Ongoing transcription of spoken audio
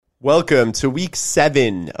Welcome to week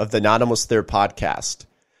 7 of the Not Almost There podcast.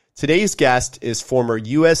 Today's guest is former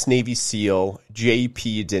U.S. Navy SEAL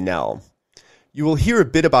J.P. Dinnell. You will hear a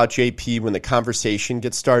bit about J.P. when the conversation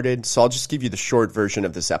gets started, so I'll just give you the short version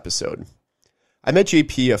of this episode. I met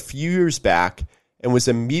J.P. a few years back and was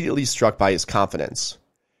immediately struck by his confidence.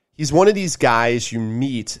 He's one of these guys you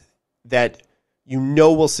meet that you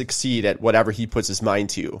know will succeed at whatever he puts his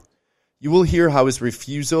mind to. You will hear how his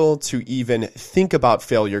refusal to even think about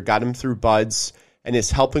failure got him through BUD/S and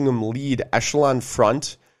is helping him lead Echelon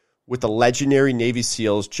Front with the legendary Navy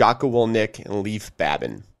SEALs Jocko Willink and Leif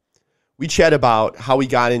Babin. We chat about how he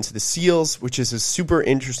got into the SEALs, which is a super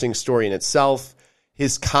interesting story in itself,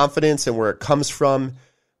 his confidence and where it comes from,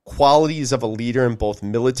 qualities of a leader in both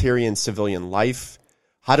military and civilian life,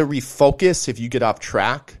 how to refocus if you get off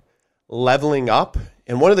track, leveling up.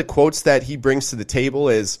 And one of the quotes that he brings to the table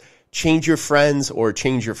is, change your friends or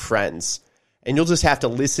change your friends. And you'll just have to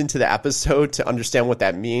listen to the episode to understand what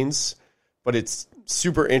that means. But it's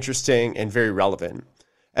super interesting and very relevant.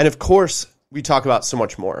 And of course, we talk about so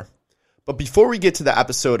much more. But before we get to the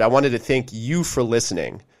episode, I wanted to thank you for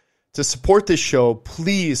listening. To support this show,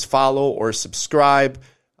 please follow or subscribe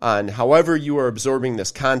on however you are absorbing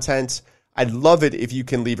this content. I'd love it if you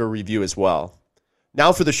can leave a review as well.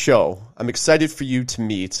 Now for the show, I'm excited for you to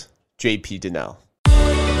meet J.P. Dinnell.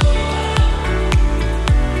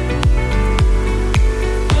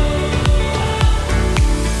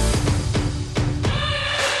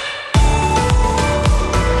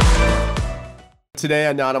 Today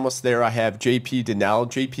on Not Almost There, I have J.P. Dinnell.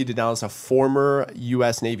 J.P. Dinnell is a former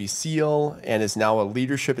U.S. Navy SEAL and is now a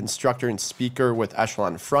leadership instructor and speaker with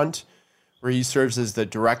Echelon Front, where he serves as the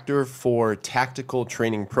director for tactical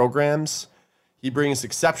training programs. He brings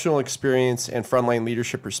exceptional experience and frontline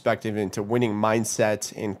leadership perspective into winning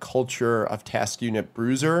mindset and culture of Task Unit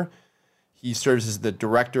Bruiser. He serves as the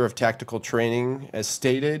director of tactical training, as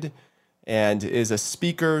stated, and is a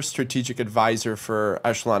speaker, strategic advisor for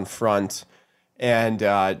Echelon Front. And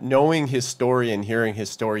knowing his story and hearing his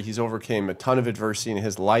story, he's overcame a ton of adversity in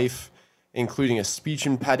his life, including a speech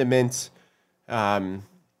impediment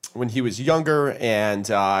when he was younger and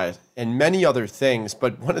many other things.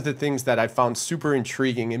 But one of the things that I found super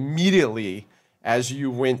intriguing immediately as you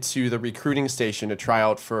went to the recruiting station to try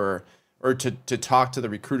out for, or to talk to the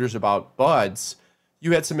recruiters about BUD/S,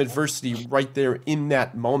 you had some adversity right there in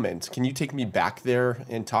that moment. Can you take me back there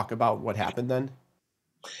and talk about what happened then?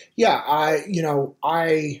 Yeah,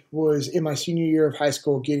 I was in my senior year of high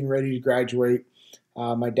school getting ready to graduate.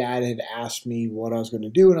 My dad had asked me what I was going to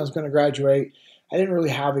do when I was going to graduate. I didn't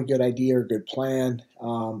really have a good idea or good plan,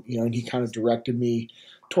 and he kind of directed me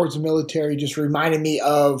towards the military, just reminded me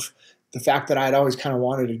of the fact that I'd always kind of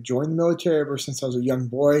wanted to join the military ever since I was a young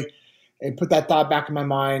boy. And put that thought back in my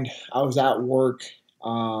mind. I was at work,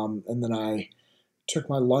 and then I took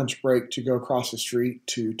my lunch break to go across the street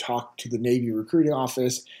to talk to the Navy recruiting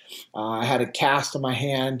office. I had a cast on my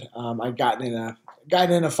hand. I'd gotten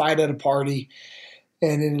in a fight at a party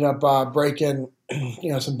and ended up breaking,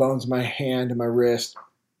 some bones in my hand and my wrist,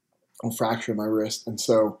 and fracturing my wrist. And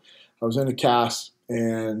so I was in a cast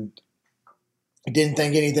and I didn't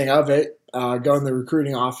think anything of it. Go in the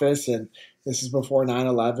recruiting office, and this is before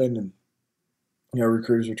 9/11, and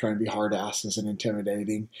recruiters are trying to be hard asses and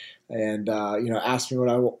intimidating, and asked me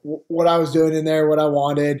what I was doing in there, what I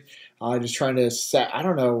wanted. Just trying to set. I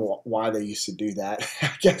don't know why they used to do that.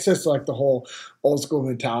 I guess it's like the whole old school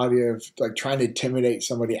mentality of like trying to intimidate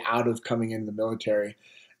somebody out of coming into the military.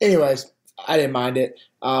 Anyways, I didn't mind it.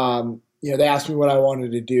 They asked me what I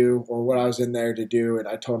wanted to do or what I was in there to do, and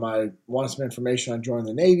I told them I wanted some information on joining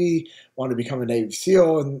the Navy, wanted to become a Navy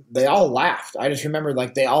SEAL, and they all laughed. I just remember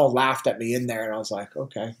they all laughed at me in there, and I was like,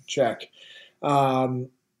 okay, check. And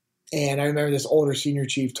I remember this older senior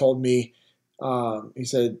chief told me, he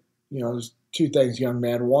said, there's two things, young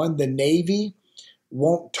man. One, the Navy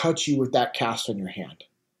won't touch you with that cast on your hand.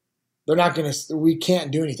 They're not going to, we can't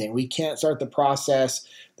do anything. We can't start the process.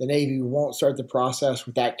 The Navy won't start the process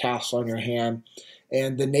with that cast on your hand.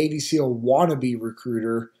 And the Navy SEAL wannabe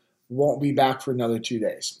recruiter won't be back for another 2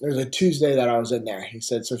 days. There's a Tuesday that I was in there. He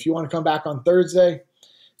said, so if you want to come back on Thursday,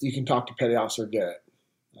 you can talk to Petty Officer Garrett.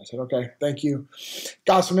 I said, okay, thank you.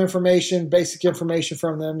 Got some information, basic information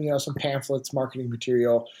from them, some pamphlets, marketing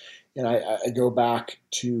material. And I go back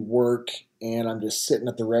to work, and I'm just sitting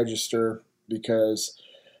at the register because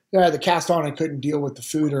I had the cast on. I couldn't deal with the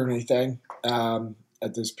food or anything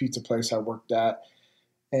at this pizza place I worked at.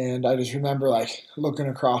 And I just remember looking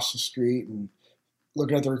across the street and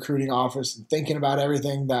looking at the recruiting office and thinking about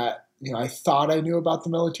everything that I thought I knew about the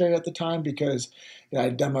military at the time because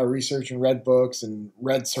I'd done my research and read books and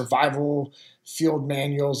read survival field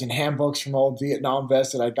manuals and handbooks from old Vietnam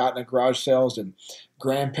vets that I'd gotten at garage sales and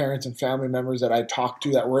grandparents and family members that I talked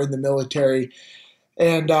to that were in the military.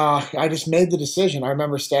 And I just made the decision. I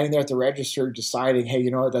remember standing there at the register deciding, hey, you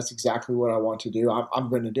know what, that's exactly what I want to do. I'm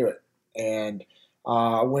going to do it. And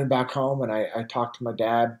I went back home and I talked to my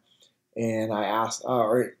dad and I asked,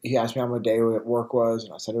 or he asked me how my day at work was.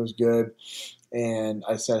 And I said it was good. And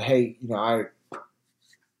I said, hey, I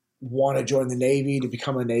want to join the Navy to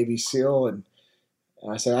become a Navy SEAL. And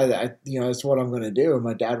I said, that's what I'm going to do. And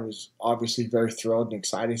my dad was obviously very thrilled and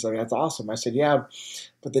excited. He's like, that's awesome. I said, yeah,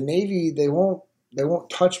 but the Navy, they won't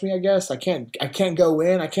touch me, I guess. I can't go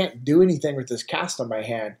in. I can't do anything with this cast on my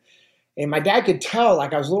hand. And my dad could tell,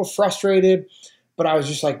 like, I was a little frustrated, but I was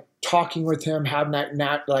just like talking with him, having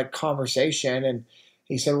that like conversation. And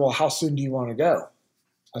he said, well, how soon do you want to go?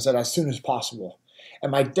 I said, as soon as possible.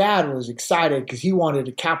 And my dad was excited because he wanted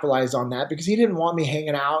to capitalize on that because he didn't want me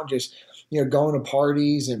hanging out and just, going to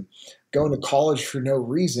parties and going to college for no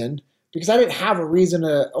reason, because I didn't have a reason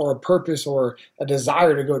or a purpose or a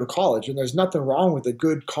desire to go to college. And there's nothing wrong with a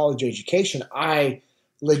good college education. I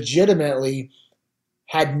legitimately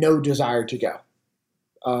had no desire to go.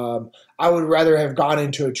 I would rather have gone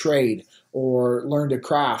into a trade or learned a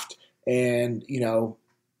craft, and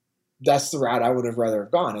that's the route I would have rather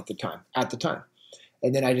have gone at the time.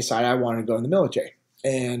 And then I decided I wanted to go in the military,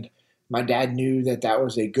 and my dad knew that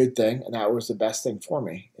was a good thing and that was the best thing for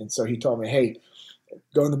me. And so he told me, hey,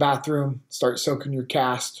 go in the bathroom, start soaking your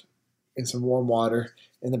cast in some warm water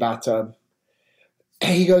in the bathtub.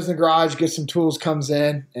 He goes in the garage, gets some tools, comes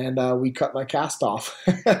in, and we cut my cast off.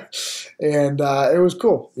 And it was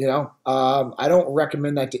cool, I don't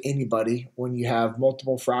recommend that to anybody when you have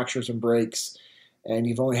multiple fractures and breaks and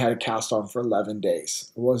you've only had a cast on for 11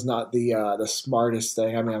 days. It was not the smartest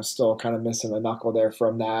thing. I mean, I'm still kind of missing a knuckle there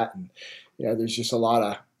from that. And, there's just a lot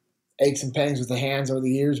of aches and pains with the hands over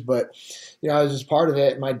the years. But, I was just part of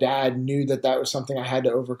it. My dad knew that was something I had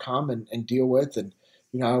to overcome and deal with. And,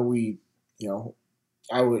 if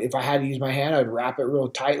I had to use my hand, I'd wrap it real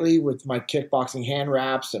tightly with my kickboxing hand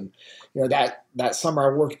wraps. And, that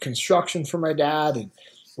summer I worked construction for my dad, and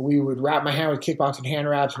we would wrap my hand with kickboxing hand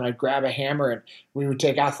wraps, and I'd grab a hammer and we would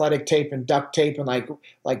take athletic tape and duct tape and like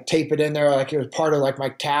tape it in there like it was part of like my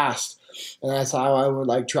cast. And that's how I would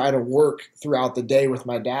like try to work throughout the day with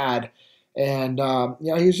my dad. And,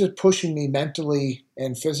 he was just pushing me mentally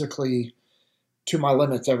and physically to my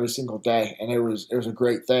limits every single day. And it was a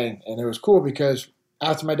great thing. And it was cool because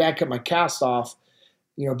after my dad cut my cast off,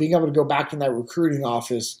 being able to go back in that recruiting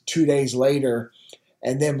office 2 days later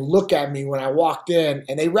and them look at me when I walked in,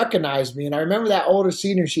 and they recognized me. And I remember that older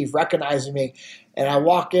senior chief recognizing me, and I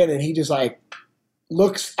walk in and he just like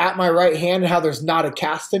looks at my right hand and how there's not a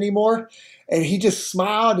cast anymore. And he just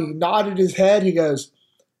smiled, he nodded his head. He goes,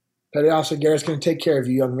 Petty Officer Garrett's going to take care of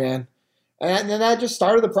you, young man. And then that just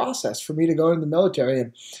started the process for me to go into the military.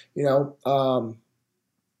 And,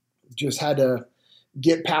 just had to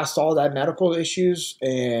get past all that medical issues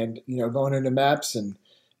and, going into MEPS, and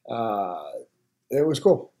it was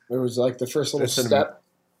cool. It was like the first little step.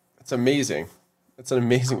 It's amazing. It's an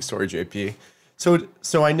amazing story, JP.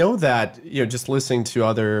 So I know that, just listening to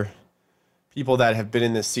other people that have been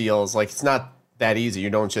in the SEALs, like it's not that easy. You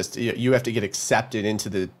don't just, you have to get accepted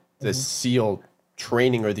into the SEAL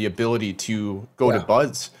training or the ability to go to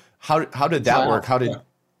BUD/S. How did that work?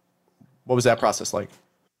 What was that process like?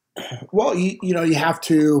 Well, you have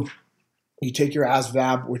to, you take your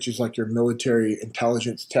ASVAB, which is like your military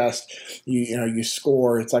intelligence test. You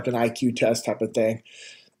score. It's like an IQ test type of thing.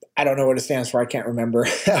 I don't know what it stands for. I can't remember.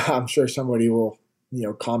 I'm sure somebody will,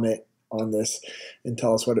 comment on this and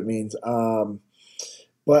tell us what it means.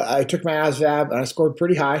 But I took my ASVAB and I scored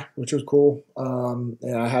pretty high, which was cool.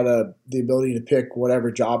 And I had the ability to pick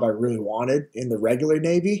whatever job I really wanted in the regular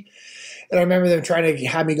Navy. And I remember them trying to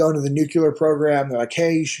have me go into the nuclear program. They're like,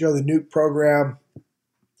 hey, you should go to the nuke program.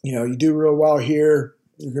 You do real well here.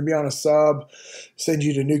 You're going to be on a sub, send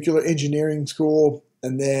you to nuclear engineering school,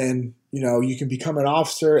 and then, you can become an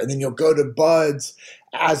officer, and then you'll go to BUD/S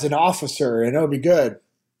as an officer, and it'll be good.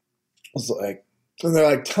 I was like, and they're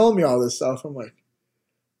like telling me all this stuff. I'm like,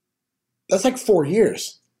 that's like 4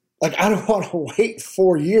 years. Like, I don't want to wait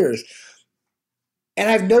 4 years. And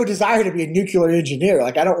I have no desire to be a nuclear engineer.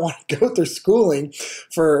 Like, I don't want to go through schooling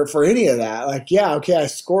for any of that. Like, yeah, okay, I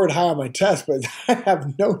scored high on my test, but I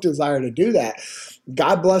have no desire to do that.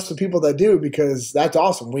 God bless the people that do, because that's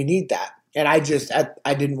awesome. We need that. And I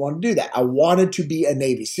didn't want to do that. I wanted to be a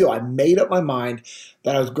Navy SEAL. I made up my mind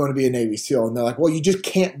that I was going to be a Navy SEAL. And they're like, well, you just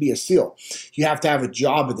can't be a SEAL. You have to have a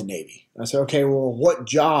job in the Navy. And I said, okay, well, what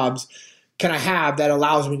jobs can I have that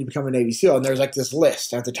allows me to become a Navy SEAL? And there's like this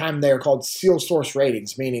list. At the time, they were called SEAL Source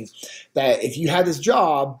Ratings, meaning that if you had this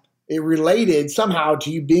job, it related somehow to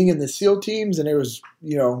you being in the SEAL teams. And it was,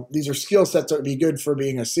 these are skill sets that would be good for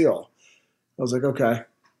being a SEAL. I was like, okay.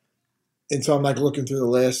 And so I'm like looking through the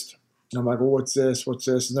list. And I'm like, well, what's this? What's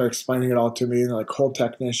this? And they're explaining it all to me. And they're like, hull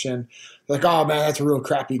technician. They're like, oh man, that's a real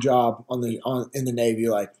crappy job in the Navy.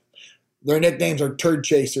 Like, their nicknames are turd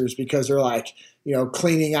chasers because they're like,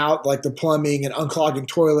 cleaning out like the plumbing and unclogging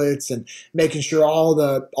toilets and making sure all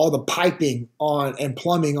the piping on and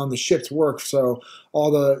plumbing on the ships work. So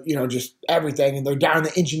all the, just everything. And they're down in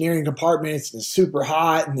the engineering compartments and it's super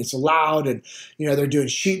hot and it's loud. And, they're doing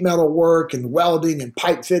sheet metal work and welding and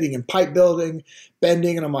pipe fitting and pipe building,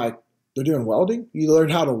 bending. And I'm like, they're doing welding? You learn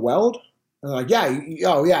how to weld? And they're like,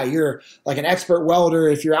 yeah, you're like an expert welder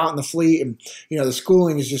if you're out in the fleet. And, the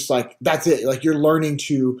schooling is just like, that's it. Like you're learning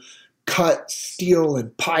to cut steel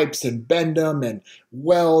and pipes and bend them and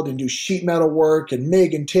weld and do sheet metal work and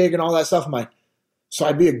MIG and TIG and all that stuff. I'm like, so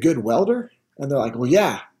I'd be a good welder? And they're like, well,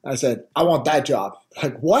 yeah. I said, I want that job.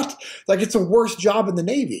 Like, what? Like, it's the worst job in the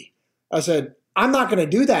Navy. I said, I'm not going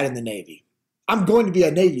to do that in the Navy. I'm going to be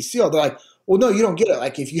a Navy SEAL. They're like, well, no, you don't get it.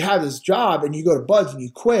 Like, if you have this job and you go to BUD/S and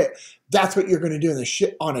you quit, that's what you're going to do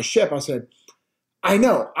on a ship. I said, I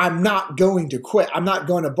know. I'm not going to quit. I'm not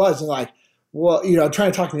going to BUD/S. And like, well,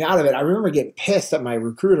 trying to talk me out of it. I remember getting pissed at my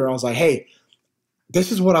recruiter. I was like, hey,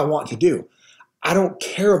 this is what I want to do. I don't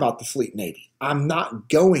care about the Fleet Navy. I'm not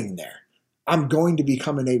going there. I'm going to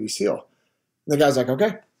become a Navy SEAL. And the guy's like,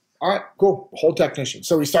 okay, all right, cool, hull technician.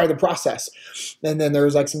 So we started the process. And then there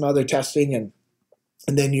was like some other testing and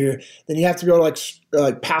then you have to be able to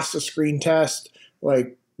like pass the screen test,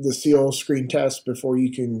 like the SEAL screen test before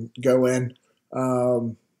you can go in.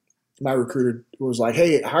 My recruiter was like,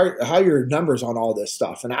 hey, how are your numbers on all this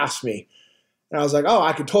stuff? And asked me. And I was like, oh,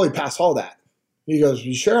 I could totally pass all that. He goes,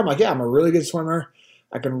 you sure? I'm like, yeah, I'm a really good swimmer.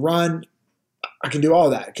 I can run. I can do all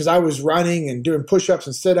that. Because I was running and doing push-ups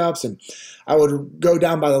and sit-ups. And I would go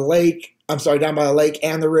down by the lake and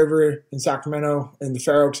the river in Sacramento in the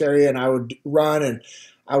Fair Oaks area. And I would run and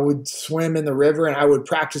I would swim in the river and I would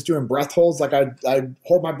practice doing breath holds. Like I'd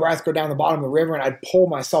hold my breath, go down the bottom of the river, and I'd pull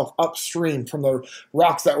myself upstream from the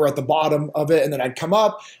rocks that were at the bottom of it. And then I'd come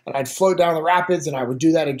up and I'd float down the rapids and I would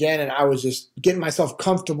do that again. And I was just getting myself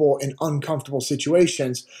comfortable in uncomfortable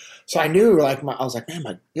situations. So I knew I was like,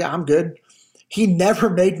 man, I'm good. He never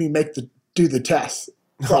made me do the test.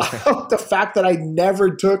 So the fact that I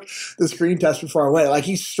never took the screen test before I went, like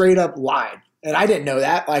he straight up lied. And I didn't know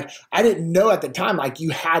that. Like, I didn't know at the time, like,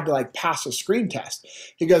 you had to, like, pass a screen test.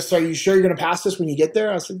 He goes, so are you sure you're going to pass this when you get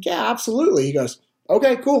there? I said, yeah, absolutely. He goes,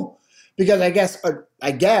 okay, cool. Because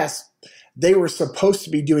I guess they were supposed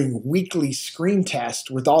to be doing weekly screen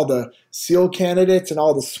tests with all the SEAL candidates and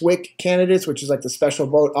all the SWIC candidates, which is like the special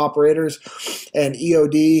boat operators and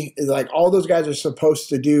EOD. Like, all those guys are supposed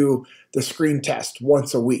to do the screen test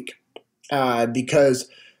once a week because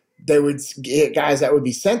they would get guys that would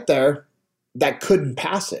be sent there that couldn't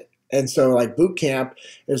pass it. And so like boot camp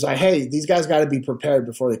is like, hey, these guys got to be prepared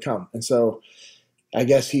before they come. And so I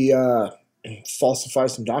guess he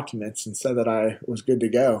falsified some documents and said that I was good to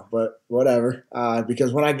go, but whatever.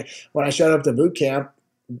 Because when I showed up to boot camp,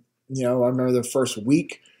 I remember the first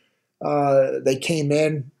week they came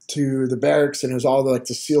in to the barracks and it was all the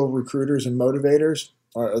SEAL recruiters and motivators,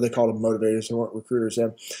 or they called them motivators. They weren't recruiters.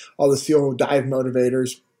 All the SEAL dive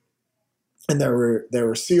motivators. And there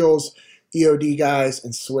were SEALs, EOD guys,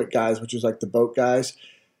 and SWIC guys, which is like the boat guys,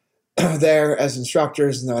 there as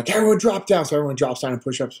instructors. And they're like, everyone drop down. So everyone drops down in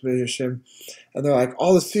push-ups position. And they're like,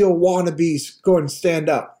 all the SEAL wannabes go and stand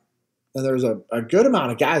up. And there was a good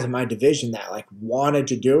amount of guys in my division that like wanted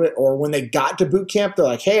to do it. Or when they got to boot camp, they're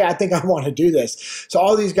like, hey, I think I want to do this. So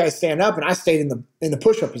all these guys stand up and I stayed in the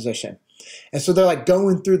push-up position. And so they're like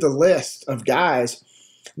going through the list of guys.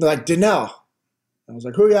 And they're like, Danelle. I was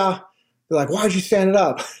like, hoo-yah. They're like, why'd you stand it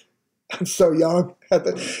up? I'm so young.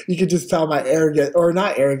 You could just tell my arrogance, or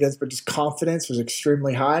not arrogance, but just confidence was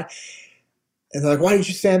extremely high. And they're like, why did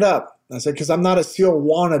you stand up? And I said, because I'm not a SEAL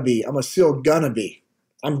wannabe. I'm a SEAL gonna be.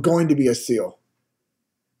 I'm going to be a SEAL.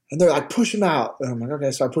 And they're like, push him out. And I'm like,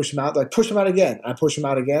 okay. So I push him out. They're like, push him out again. I push him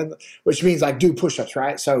out again, which means like do push-ups,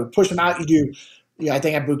 right? So push him out. You do, I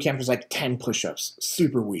think at boot camp was like 10 push-ups,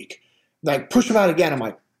 super weak. Like push him out again. I'm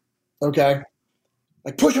like, okay.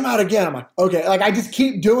 Like push him out again. I'm like, okay. Like I just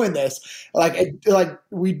keep doing this. Like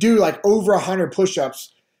we do like over 100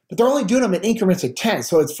 push-ups but they're only doing them in increments of 10.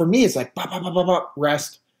 So it's, for me, it's like, bop, bop, bop, bop, bop,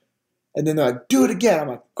 rest. And then they're like, do it again. I'm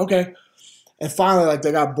like, okay. And finally, like,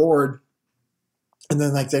 they got bored. And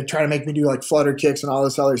then, like, they try to make me do, like, flutter kicks and all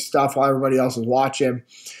this other stuff while everybody else is watching.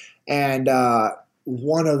 And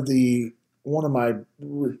one of my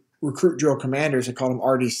recruit drill commanders, I called them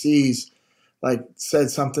RDCs, like,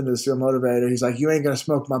 said something to the SEAL motivator. He's like, you ain't going to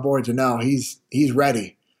smoke my boy Janelle. He's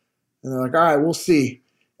ready. And they're like, all right, we'll see.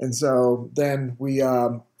 And so then we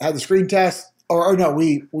had the screen test. Or no,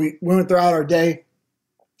 we went throughout our day.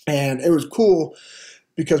 And it was cool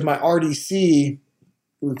because my RDC,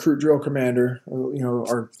 recruit drill commander,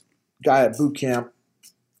 our guy at boot camp,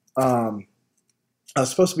 I was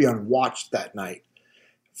supposed to be on watch that night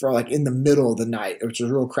for like in the middle of the night, which is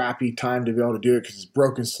a real crappy time to be able to do it because it's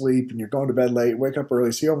broken sleep and you're going to bed late, wake up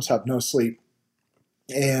early, so you almost have no sleep.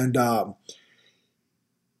 And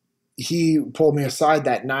he pulled me aside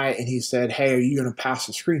that night and he said, hey, are you going to pass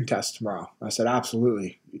the screen test tomorrow? I said,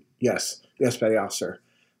 absolutely. Yes, petty officer.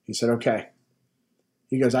 He said, okay.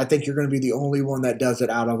 He goes, I think you're going to be the only one that does it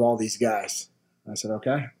out of all these guys. I said,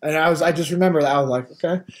 okay. And I just remember that. I was like,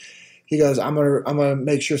 okay. He goes, I'm gonna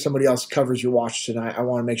make sure somebody else covers your watch tonight. I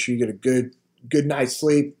want to make sure you get a good night's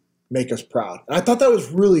sleep. Make us proud. And I thought that was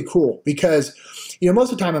really cool because,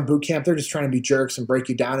 most of the time in boot camp, they're just trying to be jerks and break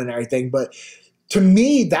you down and everything. But to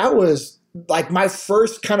me, that was like my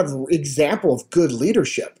first kind of example of good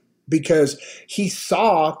leadership because he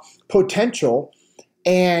saw potential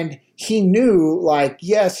and he knew, like,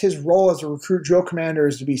 yes, his role as a recruit drill commander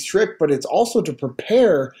is to be strict, but it's also to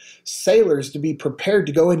prepare sailors to be prepared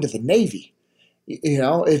to go into the Navy. He's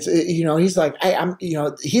like,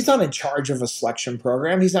 he's not in charge of a selection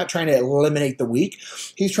program. He's not trying to eliminate the weak.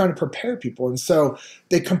 He's trying to prepare people. And so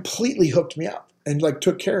they completely hooked me up and like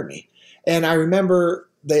took care of me. And I remember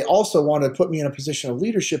they also wanted to put me in a position of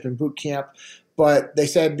leadership in boot camp, but they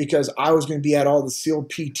said because I was going to be at all the SEAL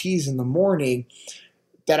PTs in the morning,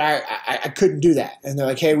 that I couldn't do that. And they're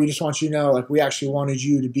like, hey, we just want you to know, like, we actually wanted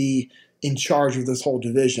you to be in charge of this whole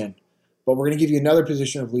division, but we're going to give you another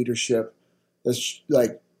position of leadership that's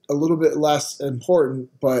like a little bit less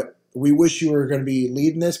important, but we wish you were going to be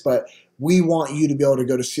leading this, but we want you to be able to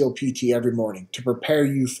go to SEAL PT every morning to prepare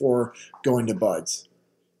you for going to BUD/S.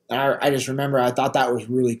 And I just remember I thought that was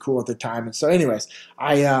really cool at the time. And so anyways,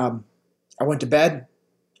 I went to bed.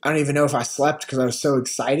 I don't even know if I slept because I was so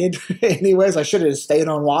excited. Anyways, I should have stayed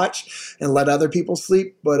on watch and let other people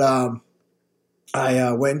sleep. But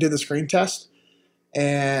I went and did the screen test,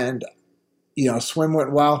 and swim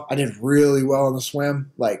went well. I did really well in the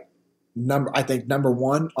swim. Like I think number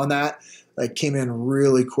one on that. Like came in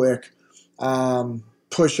really quick.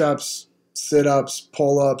 Push-ups, sit-ups,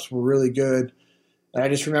 pull-ups were really good. And I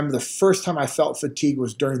just remember the first time I felt fatigue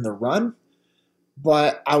was during the run.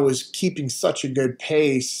 But I was keeping such a good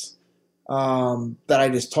pace that I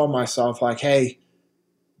just told myself, like, hey,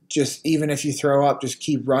 just even if you throw up, just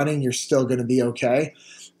keep running. You're still going to be okay.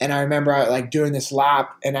 And I remember doing this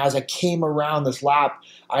lap. And as I came around this lap,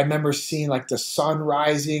 I remember seeing like the sun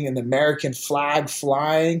rising and the American flag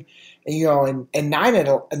flying. And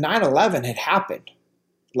 9/11 had happened.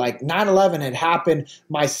 Like 9/11 had happened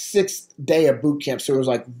my 6th day of boot camp. So it was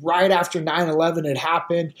like right after 9/11 had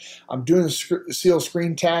happened. I'm doing the SEAL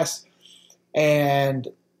screen test. And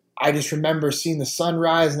I just remember seeing the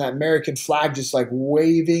sunrise and that American flag just like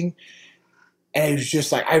waving. And it was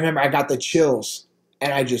just like, I remember I got the chills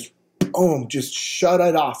and I just, boom, just shut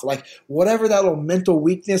it off. Like whatever that little mental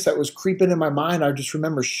weakness that was creeping in my mind, I just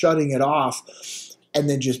remember shutting it off and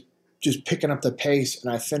then just picking up the pace.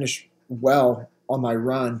 And I finished well on my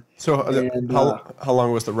run. So how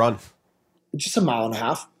long was the run? Just a mile and a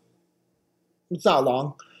half. It's not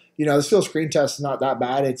long. The SEAL screen test is not that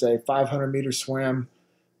bad. It's a 500-meter swim,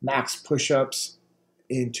 max push-ups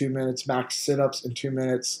in 2 minutes, max sit-ups in 2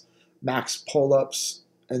 minutes, max pull-ups,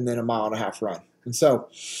 and then a mile and a half run. And so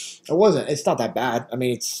it's not that bad. I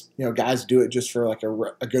mean, it's, guys do it just for like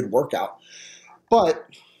a good workout. But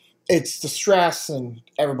it's the stress and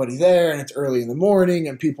everybody there and it's early in the morning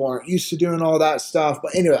and people aren't used to doing all that stuff.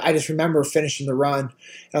 But anyway, I just remember finishing the run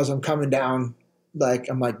as I'm coming down, like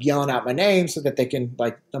I'm like yelling out my name so that they can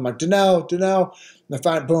I'm like, Danelle, and I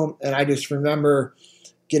find boom. And I just remember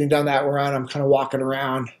getting down that run. I'm kind of walking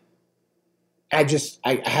around. I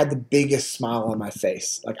had the biggest smile on my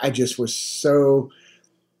face. Like I just was so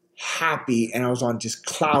happy and I was on just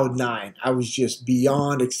cloud 9. I was just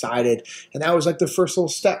beyond excited. And that was like the first little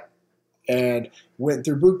step. And went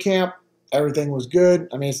through boot camp. Everything was good.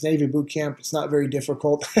 I mean, it's Navy boot camp. It's not very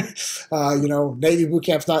difficult. Navy boot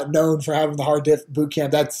camp's not known for having the hard boot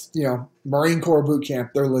camp. That's, Marine Corps boot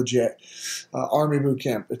camp. They're legit. Army boot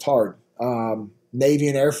camp, it's hard. Navy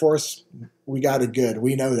and Air Force, we got it good.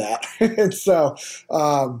 We know that. And so,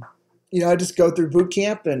 I just go through boot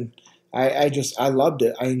camp, and I loved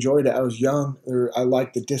it. I enjoyed it. I was young. I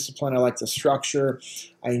liked the discipline. I liked the structure.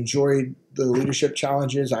 I enjoyed the leadership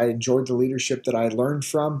challenges. I enjoyed the leadership that I learned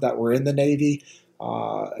from that were in the Navy.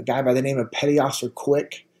 A guy by the name of Petty Officer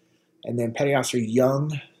Quick, and then Petty Officer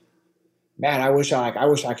Young. Man, I wish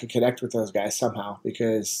I could connect with those guys somehow,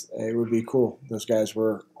 because it would be cool. Those guys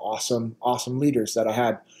were awesome leaders that I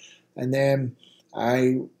had. And then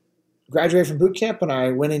I graduated from boot camp and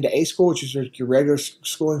I went into A school, which is your regular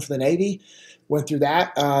schooling for the Navy. Went through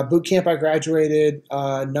that. Boot camp, I graduated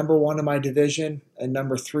number 1 in my division and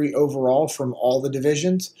number 3 overall from all the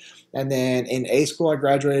divisions. And then in A school, I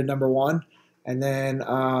graduated number 1. And then,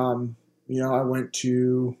 I went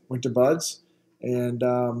to BUD/S and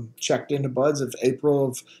checked into BUD/S of April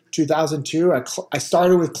of 2002. I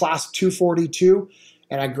started with class 242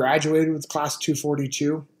 and I graduated with class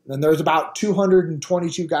 242. And there was about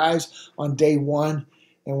 222 guys on day 1.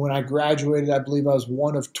 And when I graduated, I believe I was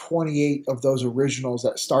one of 28 of those originals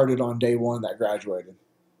that started on day 1 that graduated.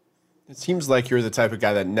 It seems like you're the type of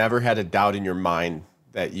guy that never had a doubt in your mind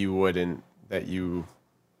that you wouldn't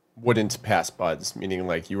pass BUD/S, meaning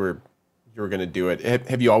like you were going to do it.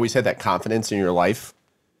 Have you always had that confidence in your life?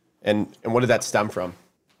 And what did that stem from?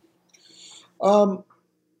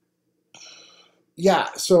 Yeah,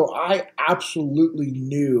 so I absolutely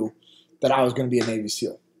knew that I was going to be a Navy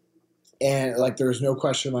SEAL. And like, there was no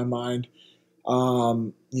question in my mind.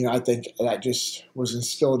 I think that just was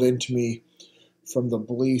instilled into me from the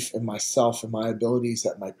belief in myself and my abilities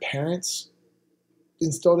that my parents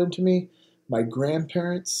instilled into me. My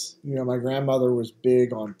grandparents, my grandmother was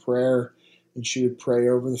big on prayer, and she would pray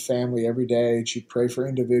over the family every day, and she'd pray for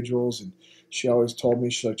individuals. And she always told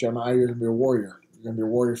me, she's like, Jeremiah, you're going to be a warrior. You're going to be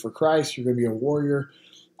a warrior for Christ. You're going to be a warrior.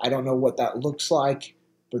 I don't know what that looks like,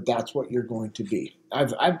 but that's what you're going to be.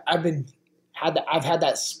 I've had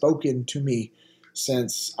that spoken to me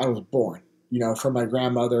since I was born, from my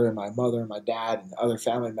grandmother and my mother and my dad and other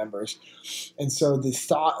family members. And so the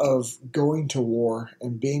thought of going to war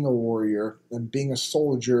and being a warrior and being a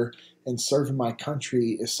soldier and serving my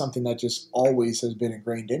country is something that just always has been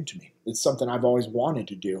ingrained into me. It's something I've always wanted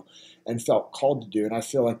to do and felt called to do. And I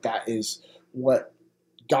feel like that is what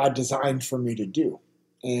God designed for me to do.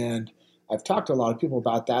 And I've talked to a lot of people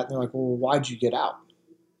about that, and they're like, well, why'd you get out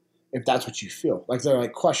if that's what you feel? Like, they're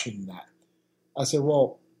like questioning that. I said,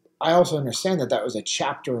 well, I also understand that was a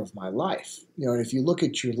chapter of my life. And if you look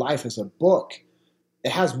at your life as a book,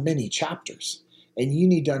 it has many chapters. And you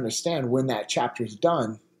need to understand when that chapter is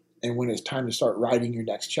done and when it's time to start writing your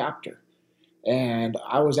next chapter. And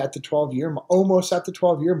I was at almost at the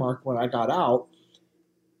 12-year mark when I got out.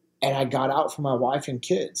 And I got out for my wife and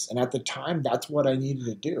kids. And at the time, that's what I needed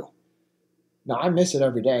to do. Now, I miss it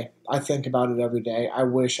every day. I think about it every day. I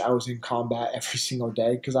wish I was in combat every single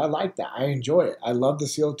day, because I like that. I enjoy it. I love the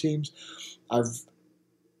SEAL teams. I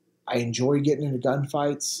enjoy getting into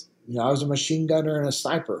gunfights. I was a machine gunner and a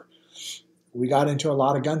sniper. We got into a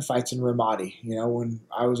lot of gunfights in Ramadi. When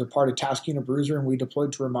I was a part of Task Unit Bruiser and we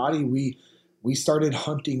deployed to Ramadi, we started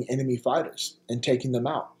hunting enemy fighters and taking them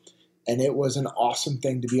out. And it was an awesome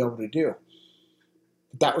thing to be able to do.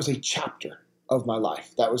 That was a chapter of my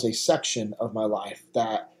life. That was a section of my life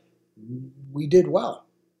that we did well.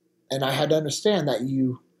 And I had to understand that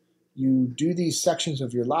you do these sections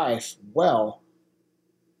of your life well,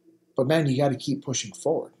 but man, you got to keep pushing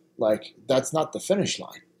forward. Like, that's not the finish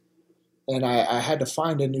line. And I had to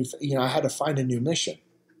find a new mission.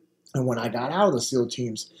 And when I got out of the SEAL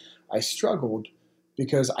teams, I struggled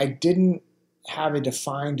because I didn't have a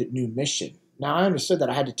defined new mission. Now, I understood that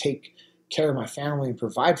I had to take care of my family and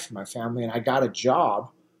provide for my family, and I got a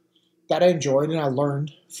job that I enjoyed and I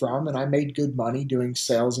learned from, and I made good money doing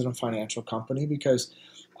sales in a financial company because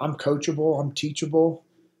I'm coachable, I'm teachable,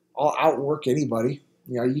 I'll outwork anybody.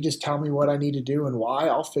 You just tell me what I need to do and why,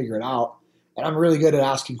 I'll figure it out. And I'm really good at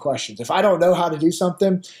asking questions. If I don't know how to do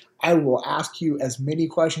something, I will ask you as many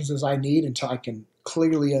questions as I need until I can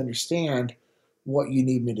clearly understand what you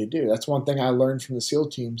need me to do. That's one thing I learned from the SEAL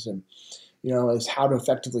teams, and is how to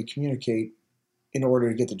effectively communicate in order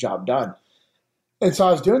to get the job done. And so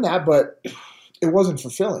I was doing that, but it wasn't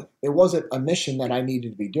fulfilling. It wasn't a mission that I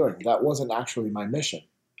needed to be doing. That wasn't actually my mission.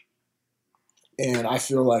 And I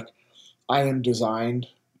feel like I am designed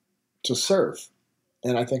to serve.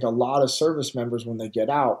 And I think a lot of service members, when they get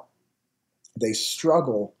out, they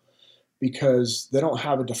struggle because they don't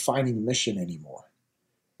have a defining mission anymore.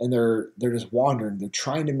 And they're just wandering. They're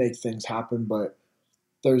trying to make things happen, but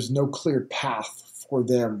there's no clear path for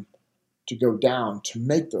them to go down to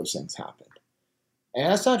make those things happen. And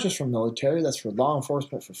that's not just for military, that's for law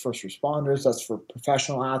enforcement, for first responders, that's for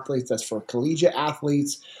professional athletes, that's for collegiate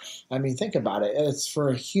athletes. I mean, think about it. It's for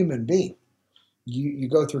a human being. You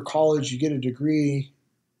go through college, you get a degree,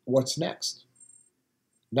 what's next?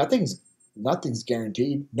 Nothing's nothing's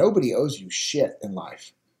guaranteed. Nobody owes you shit in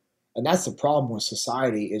life. And that's the problem with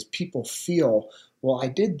society is people feel, well, I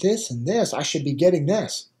did this and this, I should be getting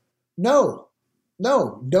this. No.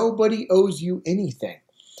 No, nobody owes you anything.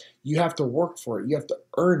 You have to work for it. You have to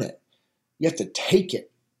earn it. You have to take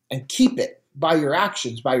it and keep it by your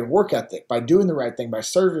actions, by your work ethic, by doing the right thing, by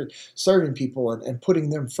serving people and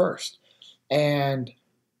putting them first. And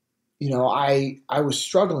I was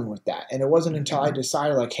struggling with that, and it wasn't until I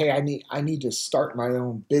decided, like, hey, I need to start my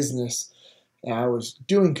own business. And I was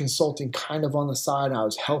doing consulting kind of on the side. I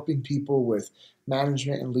was helping people with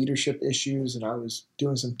management and leadership issues, and I was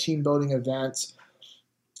doing some team building events.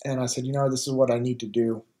 And I said, this is what I need to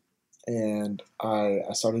do, and I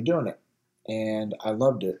started doing it, and I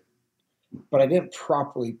loved it, but I didn't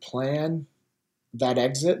properly plan that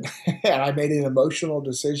exit, and I made an emotional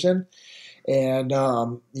decision. And, I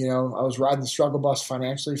was riding the struggle bus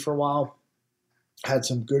financially for a while. Had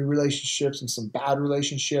some good relationships and some bad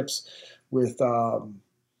relationships with,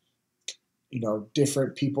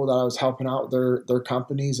 different people that I was helping out their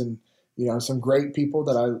companies, and, some great people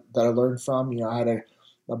that I learned from. I had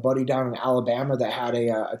a buddy down in Alabama that had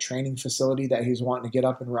a training facility that he was wanting to get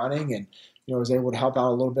up and running, and, was able to help out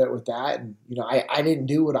a little bit with that. And, I didn't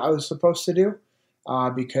do what I was supposed to do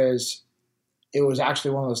because it was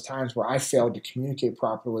actually one of those times where I failed to communicate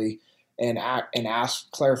properly and ask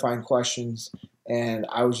clarifying questions, and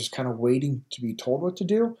I was just kind of waiting to be told what to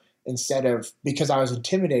do instead of, because I was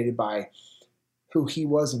intimidated by who he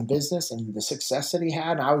was in business and the success that he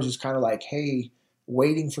had. And I was just kind of like, hey,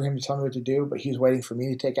 waiting for him to tell me what to do, but he was waiting for me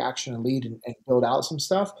to take action and lead and build out some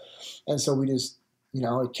stuff. And so we just,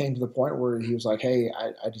 it came to the point where he was like, hey,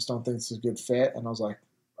 I just don't think this is a good fit. And I was like,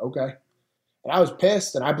 okay. And I was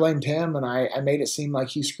pissed, and I blamed him, and I made it seem like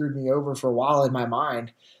he screwed me over for a while in my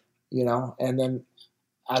mind, And then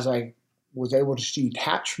as I was able to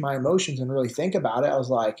detach my emotions and really think about it, I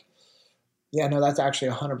was like, yeah, no, that's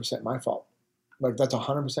actually 100% my fault. Like, that's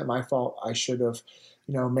 100% my fault. I should have,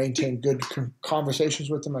 maintained good conversations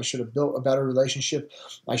with him. I should have built a better relationship.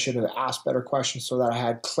 I should have asked better questions so that I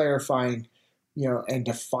had clarifying, and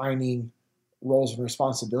defining roles and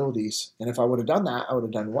responsibilities. And if I would have done that, I would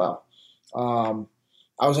have done well.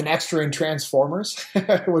 I was an extra in Transformers,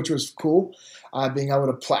 which was cool. Being able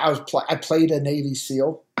to play, I played a Navy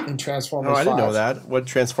SEAL in Transformers. Oh, I didn't 5. know that. What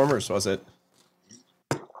Transformers was it?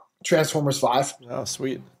 Transformers 5. Oh,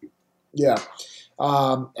 sweet. Yeah.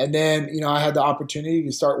 And then, I had the opportunity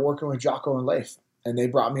to start working with Jocko and Leif, and they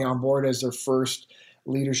brought me on board as their first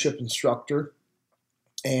leadership instructor.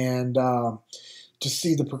 And to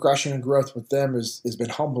see the progression and growth with them has been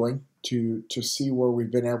humbling to see where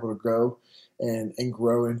we've been able to grow and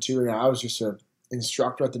grow into. And I was just an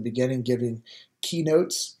instructor at the beginning, giving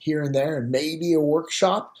keynotes here and there and maybe a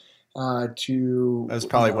workshop to. That was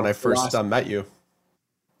probably when I first met you.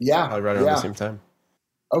 Yeah. Probably right around the same time.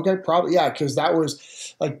 Okay, probably, yeah, because that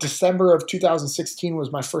was like December of 2016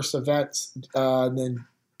 was my first event. And then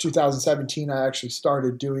 2017, I actually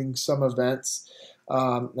started doing some events.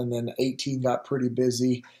 And then 18 got pretty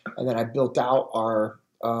busy. And then I built out our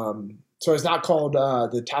so it's not called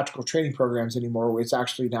the tactical training programs anymore. It's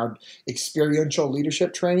actually now experiential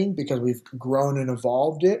leadership training because we've grown and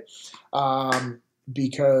evolved it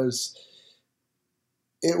because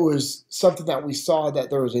it was something that we saw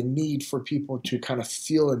that there was a need for people to kind of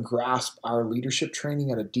feel and grasp our leadership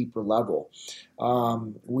training at a deeper level.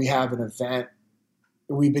 We have an event.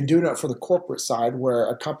 We've been doing it for the corporate side where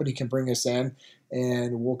a company can bring us in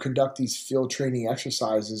and we'll conduct these field training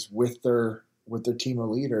exercises with their team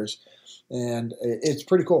of leaders. And it's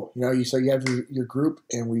pretty cool. So you have your group,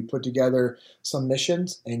 and we put together some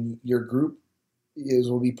missions, and your group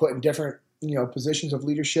will be put in different, positions of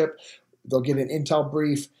leadership. They'll get an intel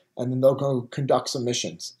brief, and then they'll go conduct some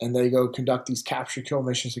missions. And they go conduct these capture kill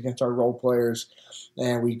missions against our role players.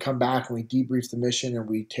 And we come back and we debrief the mission, and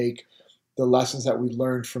we take the lessons that we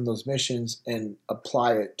learned from those missions and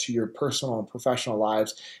apply it to your personal and professional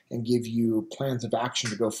lives and give you plans of action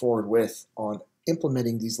to go forward with on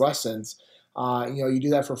implementing these lessons. You do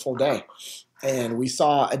that for a full day. And we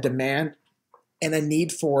saw a demand and a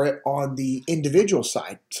need for it on the individual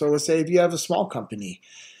side. So let's say if you have a small company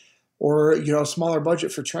or, a smaller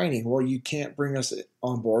budget for training, well, you can't bring us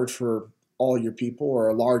on board for all your people or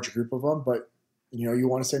a large group of them, but, you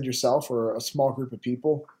want to send yourself or a small group of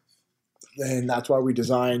people. And that's why we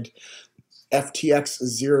designed FTX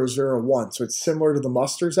 001. So it's similar to the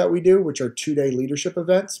musters that we do, which are 2-day leadership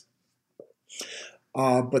events.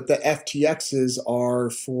 But the FTXs are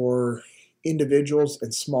for individuals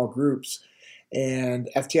and small groups. And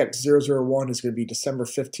FTX 001 is going to be December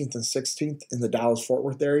 15th and 16th in the Dallas-Fort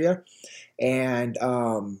Worth area. And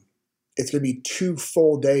it's going to be 2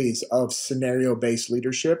 full days of scenario-based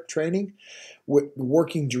leadership training,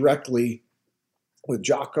 working directly with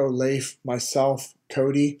Jocko, Leif, myself,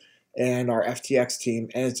 Cody, and our FTX team.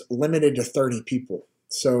 And it's limited to 30 people.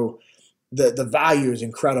 So the value is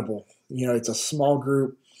incredible. It's a small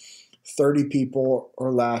group, 30 people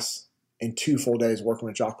or less, in 2 full days working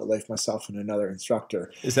with Jocko, Leif, myself, and another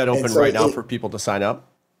instructor. Is that open right now for people to sign up?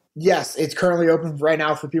 Yes, it's currently open right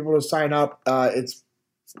now for people to sign up. It's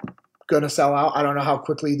going to sell out. I don't know how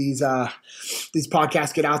quickly these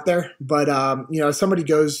podcasts get out there, but if somebody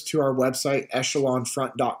goes to our website,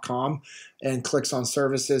 echelonfront.com, and clicks on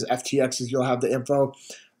services, FTXs, you'll have the info.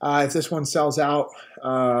 If this one sells out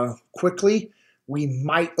quickly, we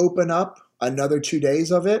might open up another 2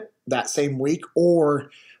 days of it that same week,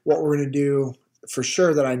 or what we're going to do for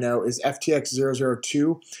sure that I know is FTX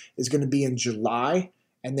 002 is going to be in July,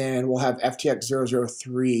 and then we'll have FTX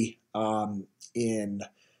 003 in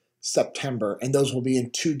September, and those will be in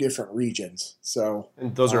 2 different regions. So,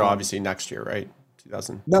 and those are obviously next year, right?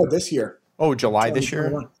 2000. No, this year. Oh, July this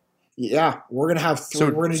year. Yeah, we're gonna have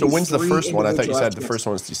 3. So when's the first one? I thought you said the first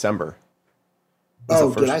one was December.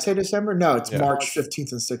 Did I say December? No, it's March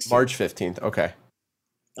 15th and 16th. March 15th. Okay.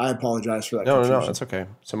 I apologize for that. No, that's okay.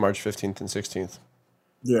 So March 15th and 16th.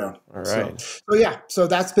 Yeah. All right. So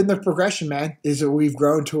that's been the progression, man, is that we've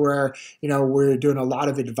grown to where, we're doing a lot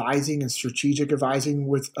of advising and strategic advising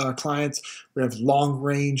with clients. We have long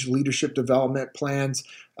range leadership development plans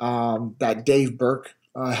that Dave Burke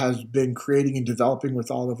has been creating and developing with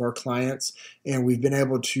all of our clients. And we've been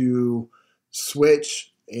able to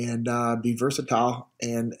switch and be versatile,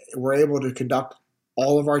 and we're able to conduct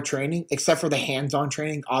all of our training, except for the hands-on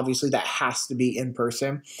training. Obviously, that has to be in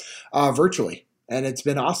person, virtually. And it's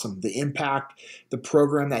been awesome. The impact, the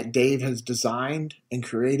program that Dave has designed and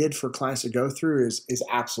created for clients to go through is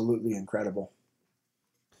absolutely incredible.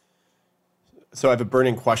 So I have a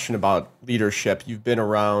burning question about leadership. You've been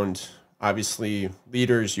around, obviously,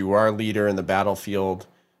 leaders. You are a leader in the battlefield,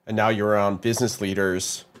 and now you're around business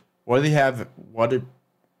leaders. What do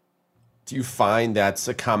you find that's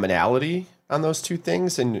a commonality on those two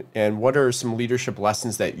things? And what are some leadership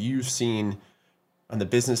lessons that you've seen on the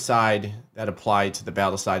business side that apply to the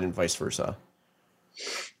battle side and vice versa?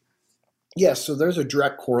 Yes, so there's a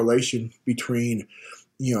direct correlation between,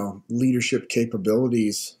 leadership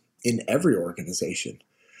capabilities in every organization.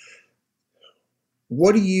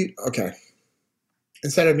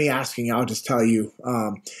 Instead of me asking, I'll just tell you,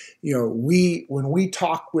 when we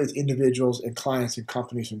talk with individuals and clients and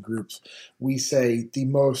companies and groups, we say the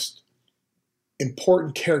most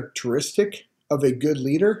important characteristic of a good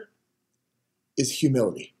leader is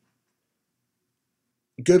humility.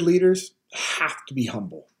 Good leaders have to be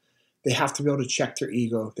humble. They have to be able to check their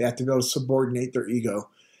ego. They have to be able to subordinate their ego.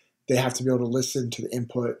 They have to be able to listen to the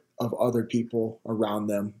input of other people around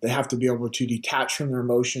them. They have to be able to detach from their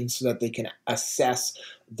emotions so that they can assess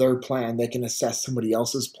their plan. They can assess somebody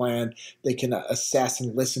else's plan. They can assess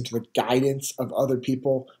and listen to the guidance of other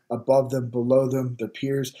people above them, below them, their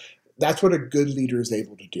peers. That's what a good leader is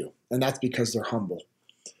able to do. And that's because they're humble.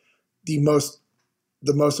 The most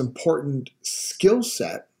important skill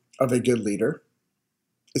set of a good leader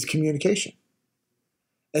is communication.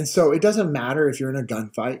 And so it doesn't matter if you're in a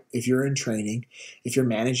gunfight, if you're in training, if you're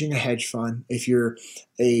managing a hedge fund, if you're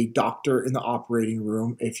a doctor in the operating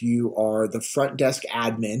room, if you are the front desk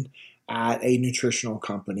admin at a nutritional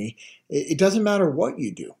company. It doesn't matter what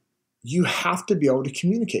you do. You have to be able to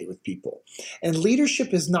communicate with people. And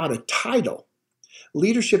leadership is not a title.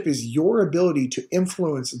 Leadership is your ability to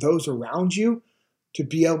influence those around you to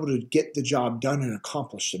be able to get the job done and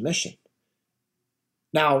accomplish the mission.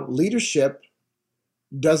 Now, leadership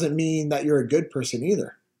doesn't mean that you're a good person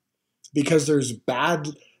either, because there's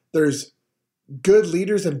good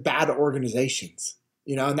leaders and bad organizations,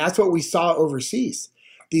 and that's what we saw overseas.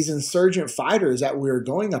 These insurgent fighters that we were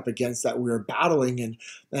going up against, that we were battling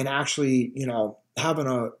and actually, having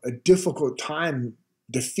a difficult time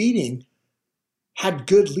defeating, had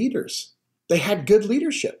good leaders. They had good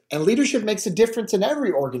leadership, and leadership makes a difference in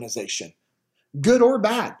every organization, good or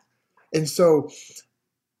bad. And so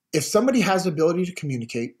if somebody has the ability to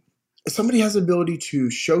communicate, if somebody has the ability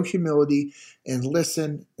to show humility and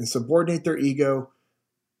listen and subordinate their ego,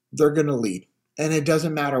 they're going to lead. And it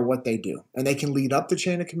doesn't matter what they do. And they can lead up the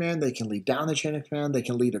chain of command, they can lead down the chain of command, they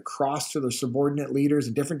can lead across to their subordinate leaders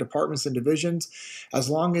in different departments and divisions, as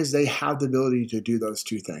long as they have the ability to do those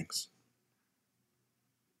two things.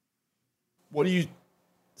 What do you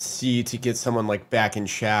see to get someone like back in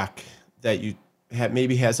shack that you have,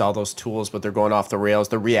 maybe has all those tools, but they're going off the rails,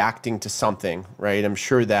 they're reacting to something, right? I'm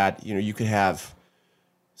sure that, you could have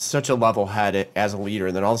such a level head as a leader,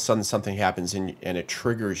 and then all of a sudden something happens and it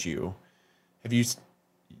triggers you. You've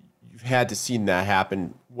had to see that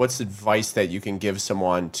happen. What's advice that you can give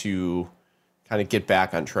someone to kind of get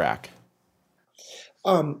back on track?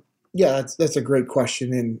 Yeah, that's a great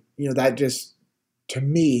question. And, that just, to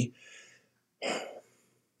me,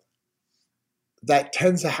 that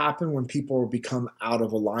tends to happen when people become out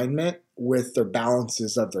of alignment with their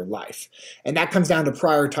balances of their life. And that comes down to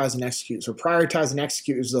prioritize and execute. So prioritize and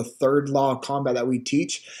execute is the third law of combat that we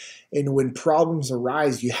teach. And when problems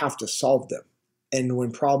arise, you have to solve them. And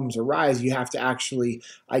when problems arise, you have to actually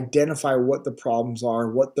identify what the problems are,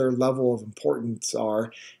 what their level of importance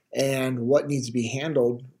are, and what needs to be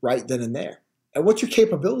handled right then and there. And what's your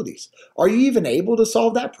capabilities? Are you even able to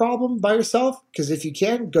solve that problem by yourself? Because if you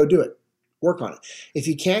can, go do it. Work on it. If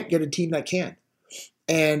you can't, get a team that can.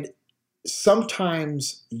 And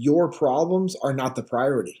sometimes your problems are not the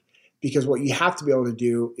priority, because what you have to be able to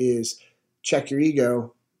do is check your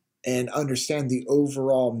ego and understand the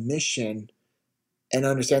overall mission, and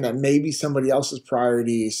understand that maybe somebody else's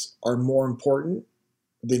priorities are more important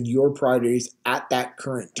than your priorities at that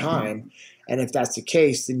current time. And if that's the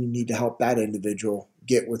case, then you need to help that individual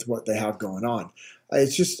get with what they have going on.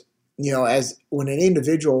 It's just, as when an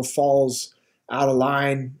individual falls out of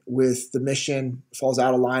line with the mission, falls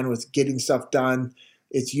out of line with getting stuff done,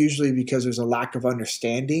 it's usually because there's a lack of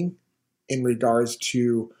understanding in regards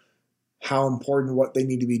to how important what they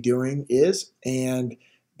need to be doing is, and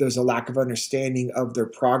there's a lack of understanding of their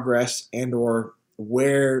progress and or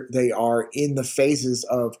where they are in the phases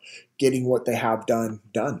of getting what they have done.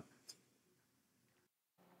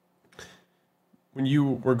 When you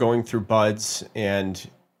were going through BUD/S, and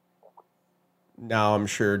now I'm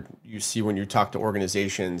sure you see when you talk to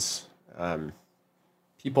organizations,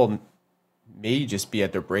 people may just be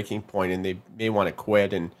at their breaking point and they may want to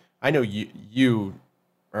quit. And I know you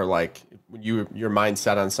are like, when your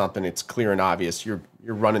mindset on something, it's clear and obvious. You're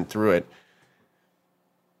running through it.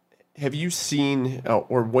 Have you seen,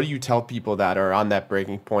 or what do you tell people that are on that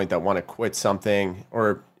breaking point that want to quit something,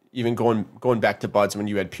 or even going back to BUD/S when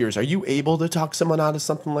you had peers? Are you able to talk someone out of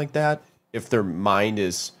something like that if their mind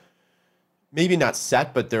is maybe not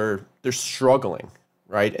set, but they're struggling,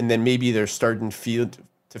 right? And then maybe they're starting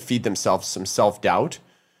to feed themselves some self-doubt?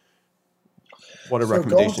 What are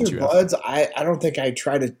recommendations you have? BUD/S, I don't think I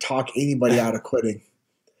try to talk anybody out of quitting,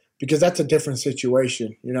 because that's a different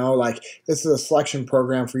situation. Like, this is a selection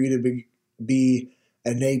program for you to be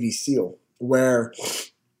a Navy SEAL, where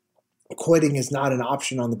quitting is not an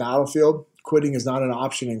option on the battlefield. Quitting is not an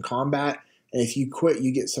option in combat. And if you quit,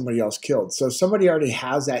 you get somebody else killed. So if somebody already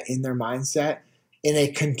has that in their mindset, in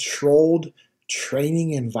a controlled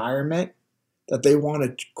training environment, that they want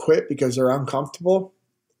to quit because they're uncomfortable,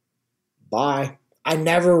 bye. I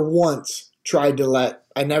never once tried to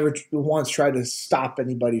stop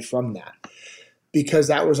anybody from that, because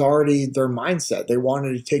that was already their mindset. They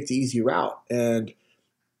wanted to take the easy route. And,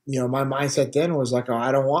 my mindset then was like, oh,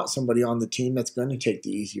 I don't want somebody on the team that's going to take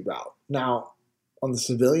the easy route. Now, on the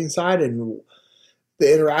civilian side, and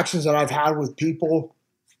the interactions that I've had with people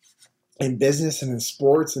in business and in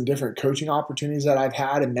sports, and different coaching opportunities that I've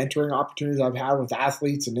had, and mentoring opportunities I've had with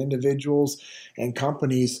athletes and individuals and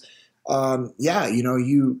companies,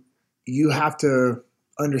 you have to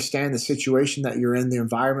understand the situation that you're in, the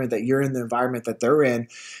environment that you're in, the environment that they're in,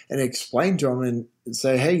 and explain to them and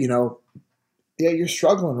say, hey, you're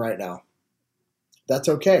struggling right now. That's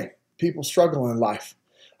okay. People struggle in life.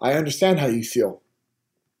 I understand how you feel,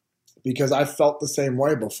 because I felt the same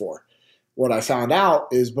way before. What I found out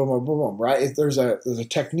is boom, boom, boom, boom, right? There's a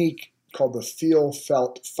technique called the feel,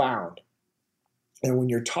 felt, found. And when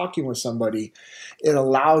you're talking with somebody, it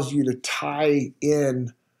allows you to tie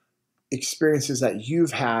in experiences that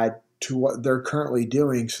you've had to what they're currently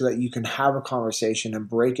doing, so that you can have a conversation and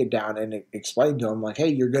break it down and explain to them, like, hey,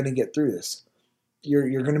 you're going to get through this.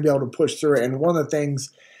 You're going to be able to push through it. And one of the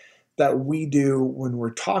things that we do when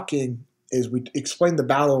we're talking is we explain the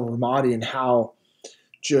Battle of Ramadi and how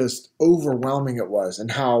just overwhelming it was,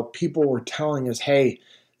 and how people were telling us, hey,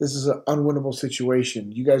 this is an unwinnable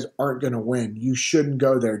situation. You guys aren't going to win. You shouldn't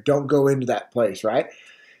go there. Don't go into that place, right?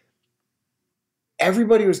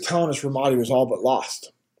 Everybody was telling us Ramadi was all but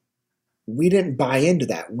lost. we didn't buy into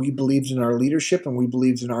that. We believed in our leadership and we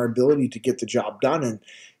believed in our ability to get the job done. And,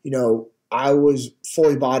 I was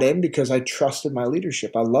fully bought in because I trusted my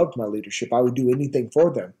leadership. I loved my leadership. I would do anything for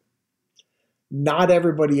them. Not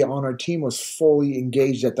everybody on our team was fully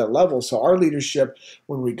engaged at that level. So our leadership,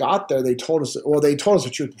 when we got there, they told us the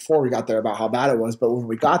truth before we got there about how bad it was. But when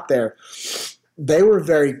we got there, they were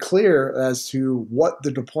very clear as to what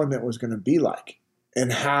the deployment was going to be like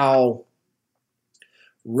and how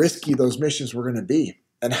risky those missions were going to be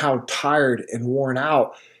and how tired and worn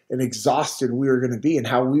out and exhausted we were going to be and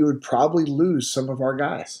how we would probably lose some of our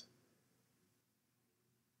guys.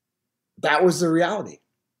 That was the reality.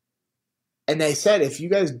 And they said, if you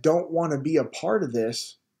guys don't want to be a part of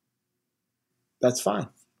this, that's fine.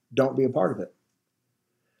 Don't be a part of it.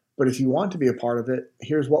 But if you want to be a part of it,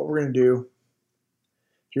 here's what we're going to do.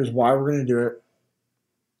 Here's why we're going to do it.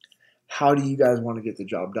 How do you guys want to get the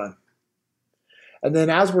job done? And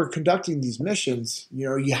then as we're conducting these missions,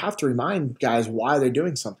 you have to remind guys why they're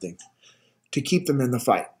doing something to keep them in the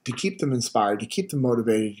fight, to keep them inspired, to keep them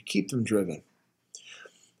motivated, to keep them driven.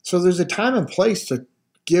 So there's a time and place to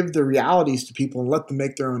give the realities to people and let them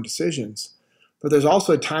make their own decisions. But there's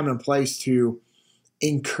also a time and place to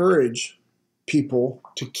encourage people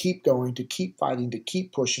to keep going, to keep fighting, to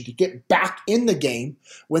keep pushing, to get back in the game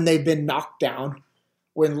when they've been knocked down,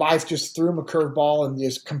 when life just threw them a curveball and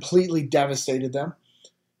just completely devastated them.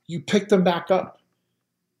 You pick them back up.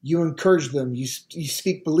 You encourage them. You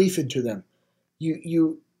speak belief into them.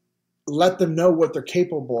 You let them know what they're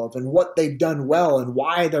capable of and what they've done well and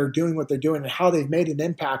why they're doing what they're doing and how they've made an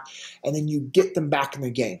impact. And then you get them back in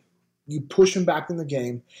the game. You push them back in the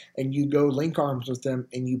game and you go link arms with them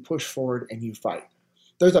and you push forward and you fight.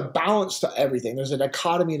 There's a balance to everything. There's a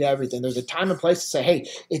dichotomy to everything. There's a time and place to say, hey,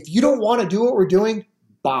 if you don't want to do what we're doing,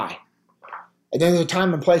 bye. And then there's a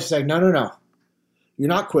time and place to say, no. You're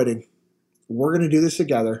not quitting. We're going to do this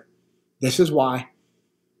together. This is why.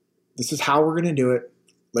 This is how we're going to do it.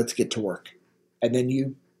 Let's get to work. And then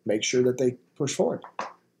you make sure that they push forward.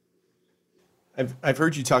 I've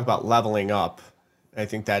heard you talk about leveling up. I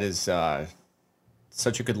think that is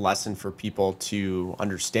such a good lesson for people to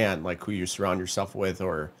understand, like who you surround yourself with,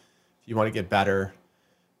 or if you want to get better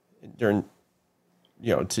during,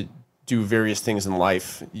 to do various things in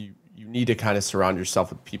life, you need to kind of surround yourself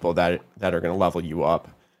with people that are going to level you up.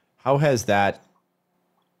 How has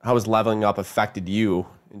leveling up affected you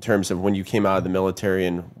in terms of when you came out of the military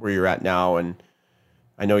and where you're at now? And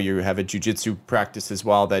I know you have a jiu-jitsu practice as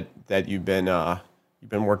well that you've been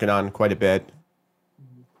working on quite a bit.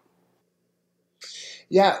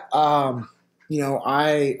 Yeah,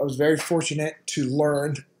 I was very fortunate to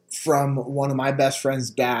learn from one of my best friend's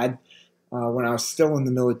dad when I was still in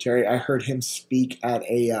the military. I heard him speak at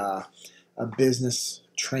a business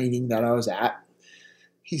training that I was at.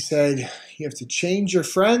 He said, you have to change your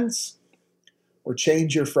friends or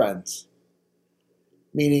change your friends.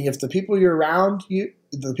 Meaning if the people you're around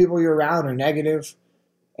are negative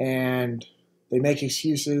and they make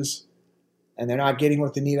excuses and they're not getting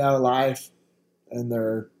what they need out of life and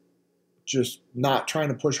they're just not trying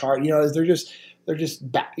to push hard, they're just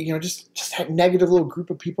negative little group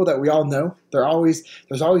of people that we all know.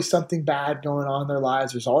 There's always something bad going on in their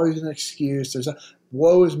lives. There's always an excuse.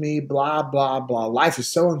 Woe is me, blah, blah, blah. Life is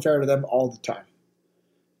so unfair to them all the time.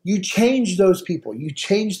 You change those people. You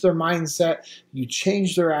change their mindset. You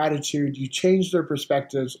change their attitude. You change their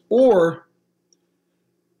perspectives, or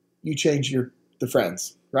you change the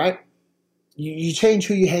friends, right? You change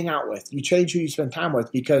who you hang out with. You change who you spend time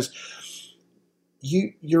with, because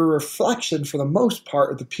your reflection, for the most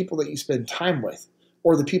part, are the people that you spend time with,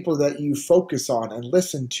 or the people that you focus on and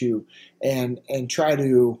listen to and try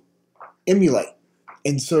to emulate.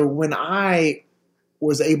 And so when I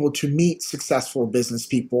was able to meet successful business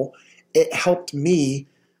people, it helped me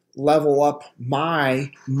level up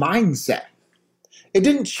my mindset. It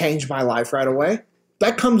didn't change my life right away.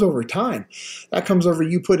 That comes over time. That comes over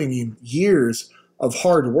you putting in years of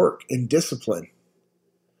hard work and discipline.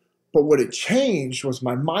 But what it changed was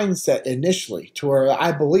my mindset initially, to where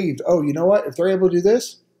I believed, oh, you know what? If they're able to do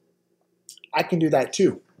this, I can do that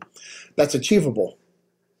too. That's achievable.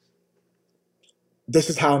 This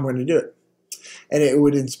is how I'm going to do it. And it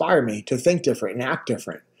would inspire me to think different and act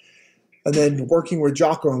different. And then working with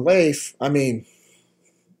Jocko and Leif,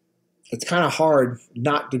 it's kind of hard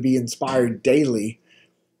not to be inspired daily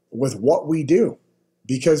with what we do,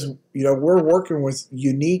 because we're working with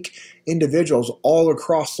unique individuals all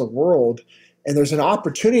across the world, and there's an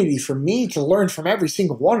opportunity for me to learn from every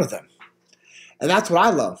single one of them. And that's what I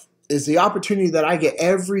love, is the opportunity that I get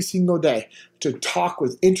every single day to talk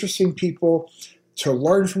with interesting people to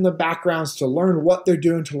learn from the backgrounds, to learn what they're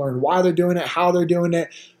doing, to learn why they're doing it, how they're doing it,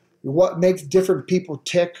 what makes different people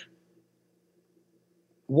tick,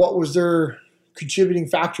 what was their contributing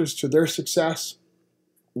factors to their success,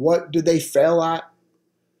 what did they fail at.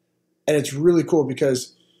 And it's really cool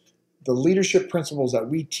because the leadership principles that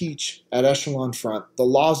we teach at Echelon Front, the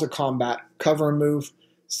laws of combat, cover and move,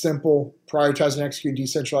 simple, prioritize and execute,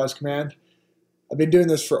 decentralized command. I've been doing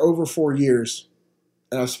this for over 4 years,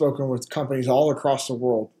 and I've spoken with companies all across the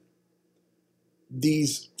world.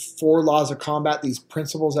 These 4 laws of combat, these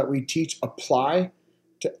principles that we teach, apply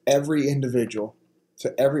to every individual,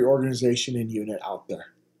 to every organization and unit out there.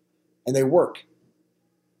 And they work.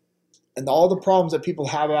 And all the problems that people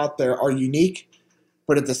have out there are unique,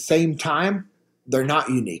 but at the same time, they're not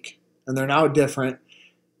unique and they're not different.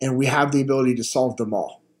 And we have the ability to solve them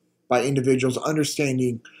all by individuals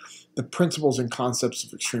understanding the principles and concepts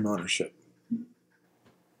of extreme ownership.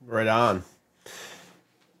 Right on.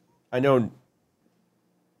 I know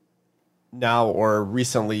now or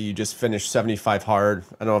recently you just finished 75 Hard.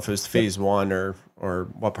 I don't know if it was phase 1 or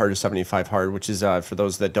what part of 75 Hard, which is, for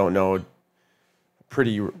those that don't know,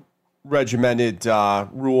 pretty regimented,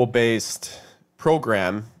 rule-based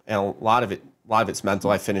program, and a lot of it's mental.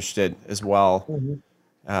 I finished it as well,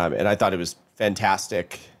 and I thought it was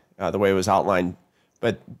fantastic the way it was outlined.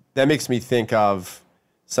 But that makes me think of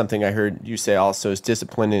something I heard you say also: is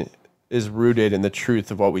discipline is rooted in the truth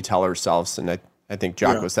of what we tell ourselves, and I think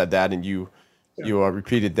Jocko said that, and you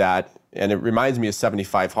repeated that, and it reminds me of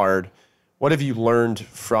 75 Hard. What have you learned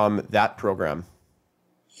from that program?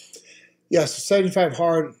 Yes, 75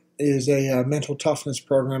 Hard is a mental toughness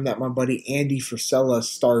program that my buddy Andy Frisella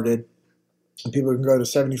started. And people can go to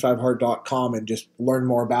 75hard.com and just learn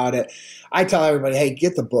more about it. I tell everybody, hey,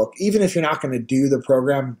 get the book. Even if you're not going to do the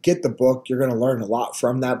program, get the book. You're going to learn a lot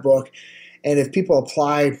from that book. And if people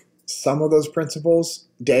apply some of those principles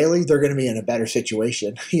daily, they're going to be in a better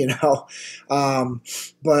situation,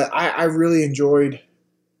 But I really enjoyed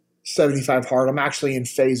 75 Hard. I'm actually in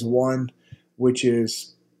phase 1, which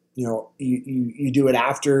is, you do it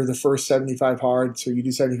after the first 75 Hard. So you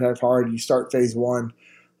do 75 Hard, you start phase 1.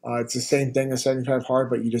 It's the same thing as 75 Hard,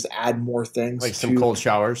 but you just add more things. Like some cold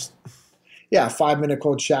showers? Yeah, 5-minute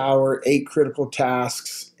cold shower, 8 critical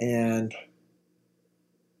tasks, and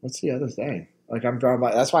what's the other thing? Like I'm drawing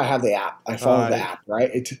by. That's why I have the app. I follow the app, right?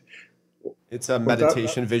 It's a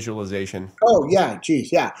meditation visualization. Oh, yeah,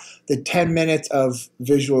 geez, yeah. The 10 minutes of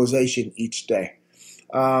visualization each day.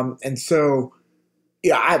 And so,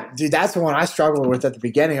 that's the one I struggled with at the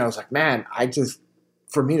beginning. I was like, man,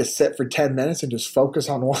 for me to sit for 10 minutes and just focus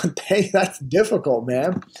on one thing, that's difficult,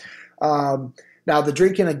 man. Now, the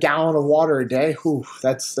drinking a gallon of water a day,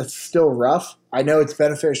 that's still rough. I know it's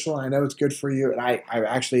beneficial, and I know it's good for you, and I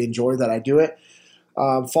actually enjoy that I do it.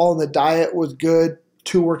 Following the diet was good.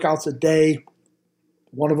 2 workouts a day.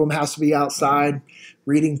 One of them has to be outside.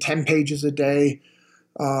 Reading 10 pages a day.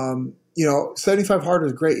 75 Hard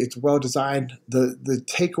is great. It's well designed. The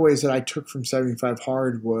takeaways that I took from 75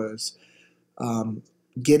 Hard was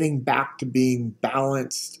getting back to being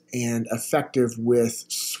balanced and effective with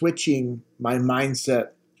switching my mindset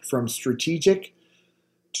from strategic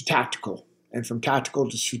to tactical and from tactical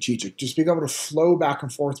to strategic. Just being able to flow back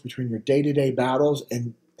and forth between your day-to-day battles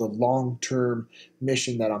and the long-term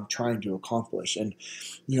mission that I'm trying to accomplish, and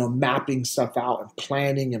mapping stuff out and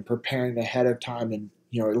planning and preparing ahead of time, and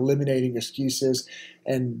eliminating excuses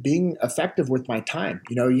and being effective with my time.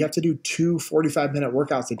 You have to do 2 45-minute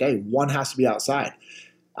workouts a day. One has to be outside.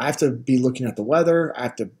 I have to be looking at the weather. I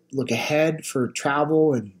have to look ahead for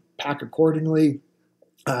travel and pack accordingly.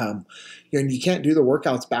 And you can't do the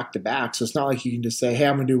workouts back to back. So it's not like you can just say, hey,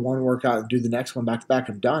 I'm going to do one workout and do the next one back to back.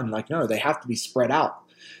 I'm done. No, they have to be spread out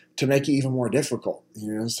to make it even more difficult.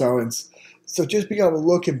 So just being able to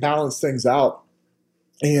look and balance things out.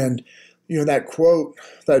 And that quote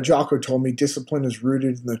that Jocko told me, discipline is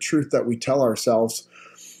rooted in the truth that we tell ourselves.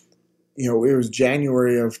 It was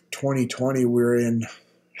January of 2020. We were in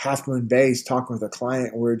Half Moon Base talking with a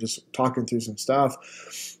client. We were just talking through some stuff.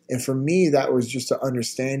 And for me, that was just an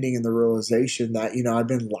understanding and the realization that, I've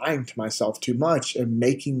been lying to myself too much and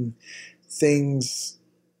making things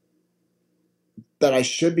that I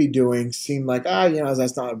should be doing seem like,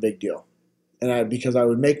 that's not a big deal. And because I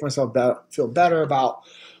would make myself feel better about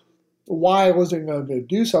why I wasn't going to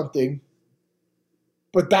do something,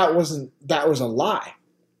 but that was a lie.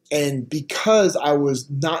 And because I was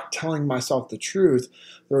not telling myself the truth,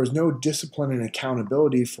 there was no discipline and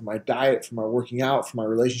accountability for my diet, for my working out, for my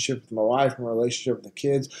relationship with my wife, for my relationship with the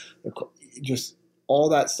kids. Just all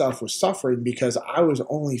that stuff was suffering because I was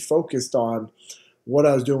only focused on what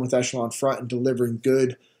I was doing with Echelon Front and delivering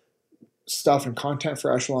good stuff and content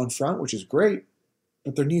for Echelon Front, which is great,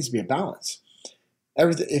 but there needs to be a balance.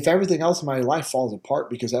 If everything else in my life falls apart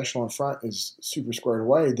because Echelon Front is super squared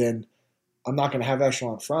away, then I'm not going to have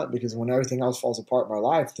Echelon Front, because when everything else falls apart in my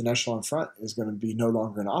life, then Echelon Front is going to be no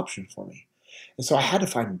longer an option for me. And so I had to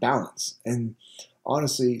find balance. And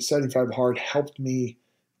honestly, 75 Hard helped me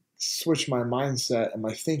switch my mindset and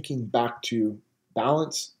my thinking back to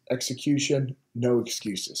balance, execution, no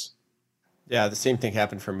excuses. Yeah, the same thing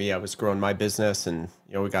happened for me. I was growing my business, and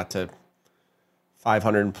we got to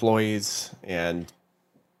 500 employees, and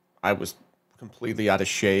I was completely out of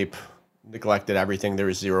shape, neglected everything. There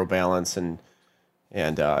was zero balance, and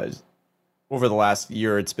over the last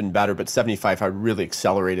year, it's been better. But 75, I really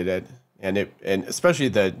accelerated it, and especially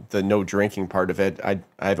the no drinking part of it. I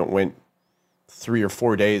haven't went 3 or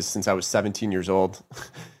 4 days since I was 17 years old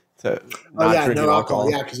to not drinking no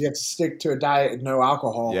alcohol. Yeah, because you have to stick to a diet and no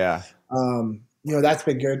alcohol. Yeah. That's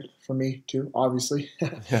been good for me too, obviously.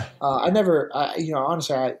 Yeah.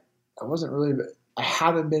 Honestly, I wasn't really, I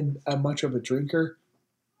haven't been much of a drinker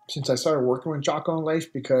since I started working with Jocko and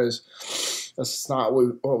Leif, because that's not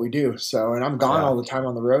what we do. So, and I'm gone all the time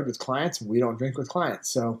on the road with clients, and we don't drink with clients.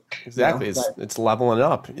 So exactly, it's leveling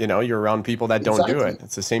up. You're around people that don't do it.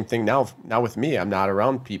 It's the same thing now with me. I'm not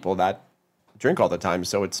around people that drink all the time,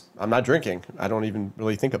 so I'm not drinking. I don't even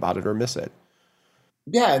really think about it or miss it.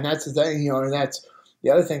 Yeah, and that's the thing, and that's the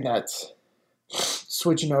other thing, that's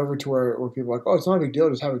switching over to where people are like, oh, it's not a big deal,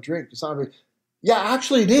 just have a drink. It's not a big. Yeah,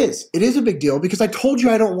 actually it is. It is a big deal, because I told you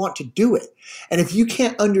I don't want to do it. And if you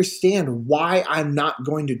can't understand why I'm not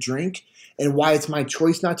going to drink and why it's my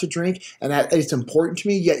choice not to drink and that it's important to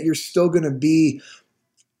me, yet you're still going to be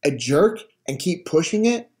a jerk and keep pushing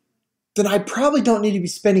it, then I probably don't need to be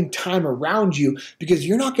spending time around you, because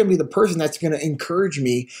you're not going to be the person that's going to encourage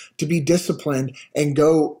me to be disciplined and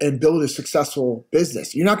go and build a successful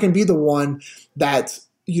business. You're not going to be the one that's,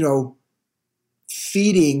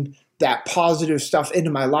 feeding that positive stuff into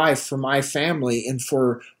my life for my family and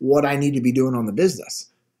for what I need to be doing on the business.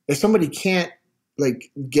 If somebody can't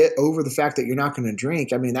get over the fact that you're not going to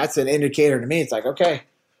drink, I mean, that's an indicator to me. It's like, okay,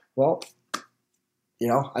 well,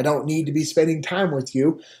 I don't need to be spending time with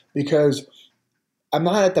you, because I'm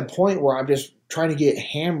not at the point where I'm just trying to get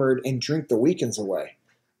hammered and drink the weekends away.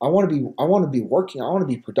 I want to be working. I want to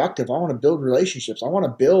be productive. I want to build relationships. I want to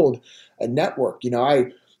build a network.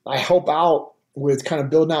 I help out with kind of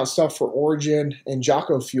building out stuff for Origin and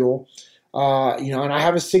Jocko Fuel. And I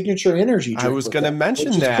have a signature energy drink. I was going to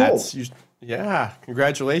mention that. Cool. Yeah.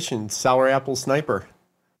 Congratulations. Sour Apple Sniper.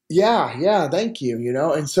 Yeah, thank you,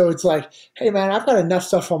 And so it's like, hey, man, I've got enough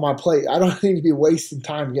stuff on my plate. I don't need to be wasting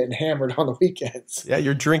time getting hammered on the weekends. Yeah,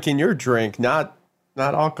 you're drinking your drink, not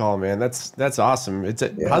alcohol, man. That's awesome.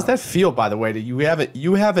 How's that feel, by the way? You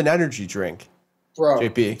have an energy drink, bro?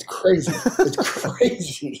 JP. It's crazy. It's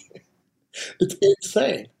crazy. It's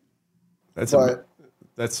insane. I dig it.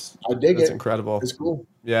 That's incredible. It's cool.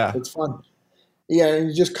 Yeah, it's fun. Yeah, and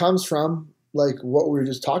it just comes from what we were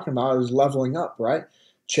just talking about, is leveling up, right?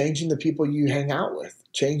 Changing the people you hang out with,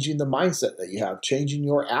 changing the mindset that you have, changing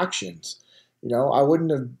your actions. I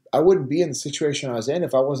wouldn't be in the situation I was in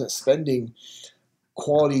if I wasn't spending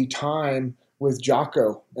quality time with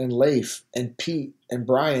Jocko and Leif and Pete and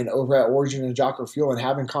Brian over at Origin and Jocko Fuel, and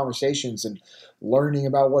having conversations and learning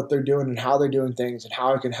about what they're doing and how they're doing things and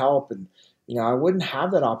how I can help. And, I wouldn't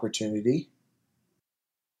have that opportunity.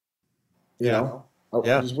 I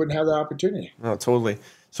just wouldn't have that opportunity. Oh, totally.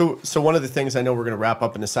 So one of the things, I know we're going to wrap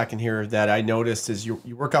up in a second here, that I noticed is you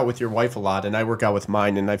work out with your wife a lot, and I work out with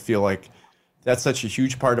mine, and I feel like that's such a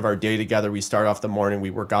huge part of our day together. We start off the morning, we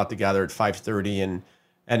work out together at 5:30,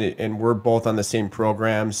 and we're both on the same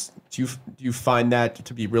programs. Do you find that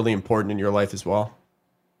to be really important in your life as well?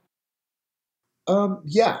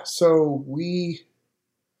 Yeah. So we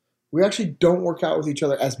actually don't work out with each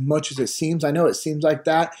other as much as it seems. I know it seems like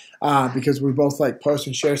that because we both post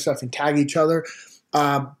and share stuff and tag each other.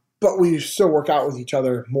 But we still work out with each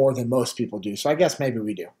other more than most people do. So I guess maybe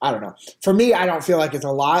we do. I don't know. For me, I don't feel like it's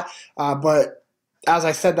a lot. But as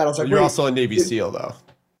I said that, I was like, you're also a Navy SEAL, though.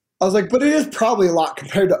 I was like, but it is probably a lot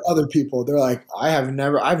compared to other people. They're like, I've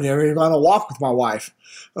never even gone on a walk with my wife.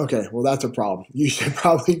 Okay, well, that's a problem. You should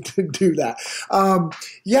probably do that.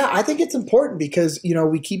 I think it's important because,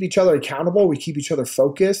 we keep each other accountable. We keep each other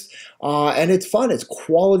focused. And it's fun. It's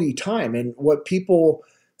quality time. And what people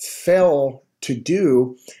fail to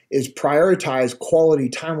do is prioritize quality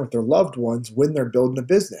time with their loved ones when they're building a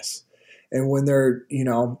business. And when they're,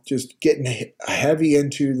 just getting heavy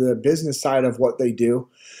into the business side of what they do,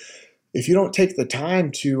 if you don't take the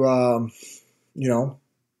time to,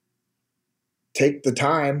 take the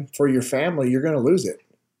time for your family, you're going to lose it.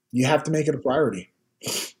 You have to make it a priority.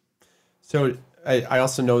 So I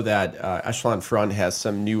also know that Echelon Front has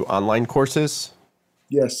some new online courses.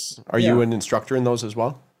 Yes. Are you an instructor in those as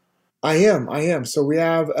well? I am. I am. So we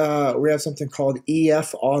have something called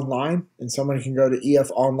EF Online, and somebody can go to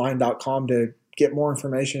efonline.com to get more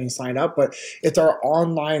information and sign up. But it's our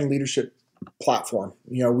online leadership platform.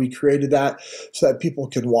 We created that so that people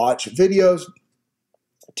can watch videos,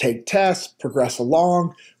 take tests, progress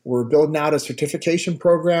along. We're building out a certification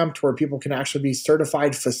program to where people can actually be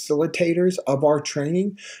certified facilitators of our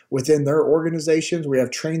training within their organizations. We have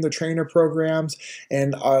train the trainer programs,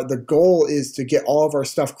 and the goal is to get all of our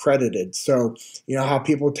stuff credited. So, how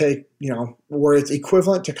people take, where it's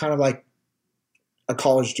equivalent to kind of like a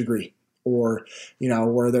college degree, or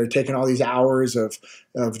where they're taking all these hours of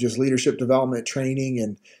just leadership development training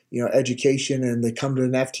and education, and they come to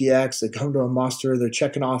an FTX, they come to a muster, they're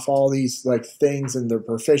checking off all these like things, and they're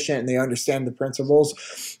proficient and they understand the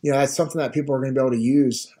principles. That's something that people are going to be able to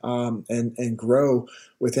use and grow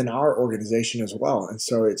within our organization as well. And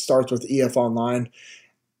so it starts with EF Online.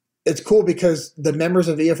 It's cool because the members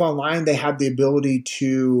of EF Online, they have the ability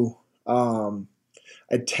to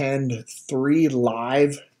attend 3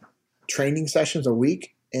 live training sessions a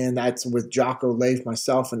week, and that's with Jocko, Leif,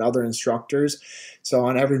 myself, and other instructors. So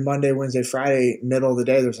on every Monday, Wednesday, Friday, middle of the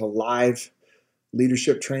day, there's a live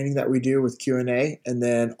leadership training that we do with Q&A, and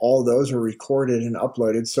then all those are recorded and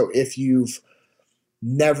uploaded. So if you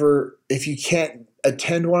can't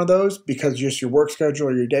attend one of those because just your work schedule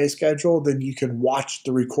or your day schedule, then you can watch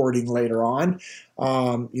the recording later on.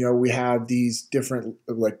 We have these different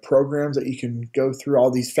like programs that you can go through,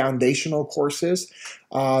 all these foundational courses.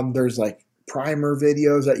 There's like primer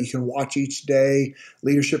videos that you can watch each day,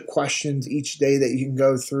 leadership questions each day that you can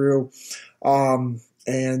go through.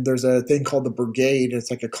 And there's a thing called the Brigade.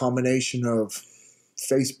 It's like a combination of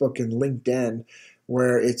Facebook and LinkedIn,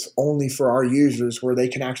 where it's only for our users, where they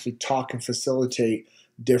can actually talk and facilitate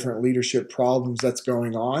different leadership problems that's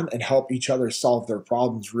going on and help each other solve their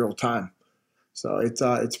problems real time. So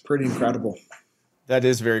it's pretty incredible. That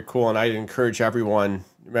is very cool, and I'd encourage everyone,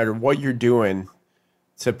 no matter what you're doing,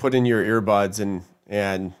 to put in your earbuds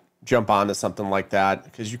and jump onto something like that,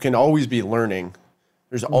 because you can always be learning.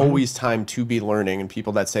 There's always time to be learning, and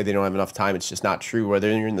people that say they don't have enough time, it's just not true.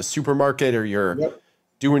 Whether you're in the supermarket or you're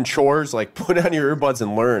doing chores, like put on your earbuds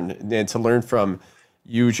and learn. And to learn from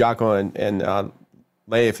you, Jocko, and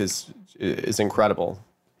Leif is incredible.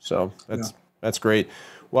 So that's great.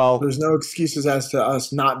 Well, there's no excuses as to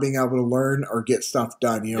us not being able to learn or get stuff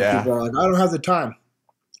done. People are like, I don't have the time.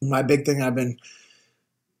 My big thing I've been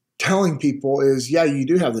telling people is, yeah, you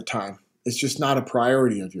do have the time. It's just not a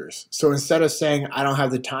priority of yours. So instead of saying, I don't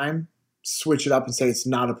have the time, switch it up and say it's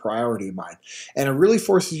not a priority of mine. And it really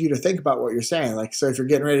forces you to think about what you're saying. Like, so if you're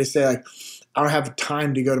getting ready to say, like, I don't have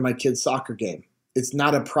time to go to my kid's soccer game, it's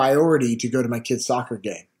not a priority to go to my kid's soccer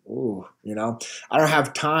game. Ooh, I don't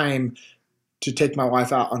have time to take my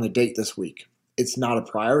wife out on a date this week. It's not a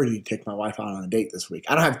priority to take my wife out on a date this week.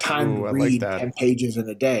 I don't have time to read 10 pages in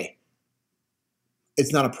a day.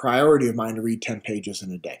 It's not a priority of mine to read 10 pages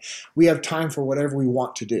in a day. We have time for whatever we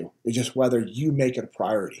want to do. It's just whether you make it a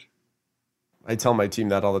priority. I tell my team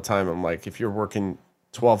that all the time. I'm like, if you're working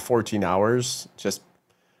 12, 14 hours, just,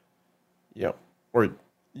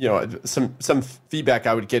 some feedback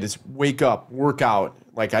I would get is wake up, work out.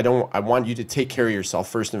 Like, I want you to take care of yourself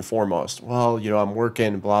first and foremost. Well, I'm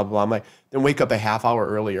working, blah, blah. I'm like, then wake up a half hour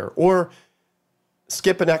earlier, or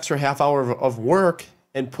skip an extra half hour of work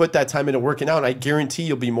and put that time into working out. And I guarantee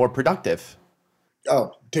you'll be more productive.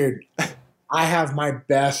 Oh, dude, I have my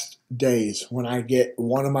best days when I get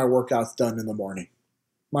one of my workouts done in the morning.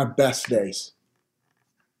 My best days.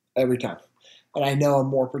 Every time. And I know I'm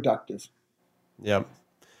more productive. Yep.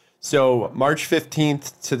 So March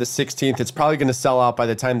 15th to the 16th, it's probably going to sell out by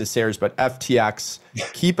the time this airs, but FTX,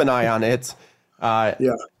 keep an eye on it.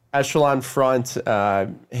 Echelon Front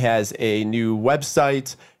has a new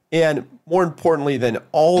website. And more importantly than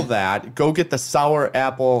all that, go get the Sour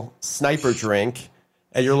Apple Sniper drink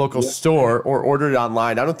at your local store, or order it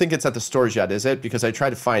online. I don't think it's at the stores yet, is it? Because I tried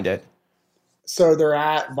to find it. So they're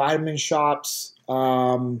at Vitamin Shops.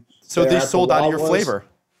 So they sold out of your flavor.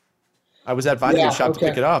 I was at Vitamin Shop to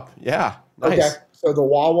pick it up. Yeah, nice. Okay, so the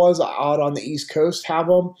Wawas out on the East Coast have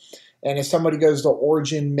them. And if somebody goes to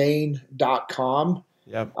originmaine.com,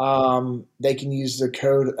 they can use the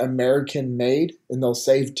code American Made, and they'll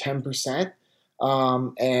save 10%.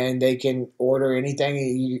 And they can order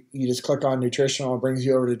anything. You just click on nutritional, it brings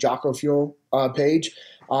you over to Jocko Fuel page.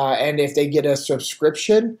 And if they get a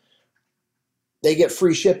subscription, they get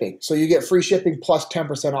free shipping. So you get free shipping plus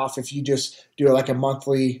 10% off if you just do like a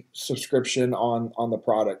monthly subscription on the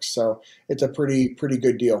products. So it's a pretty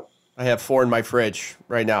good deal. I have 4 in my fridge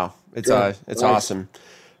right now. It's Nice. awesome.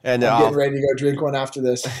 And I'm getting ready to go drink one after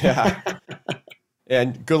this. Yeah.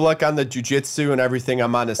 And good luck on the jiu-jitsu and everything.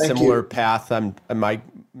 I'm on a similar path. My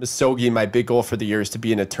Misogi, my big goal for the year is to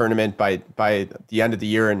be in a tournament by the end of the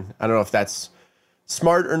year. And I don't know if that's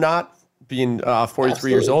smart or not, being 43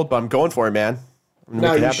 years old, but I'm going for it, man.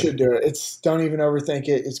 No, you should do it. Don't even overthink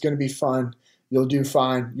it. It's going to be fun. You'll do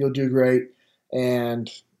fine. You'll do great. And,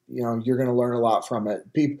 you're going to learn a lot from it.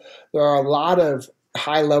 There are a lot of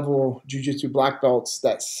high-level jiu-jitsu black belts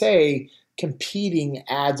that say competing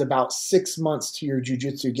adds about 6 months to your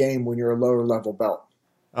jiu-jitsu game when you're a lower level belt.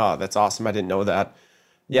 Oh, that's awesome. I didn't know that.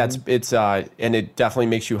 Yeah, it's and it definitely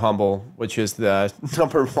makes you humble, which is the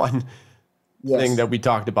number one thing that we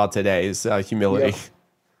talked about today is humility.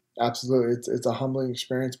 Yeah, absolutely. It's a humbling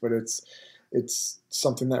experience, but it's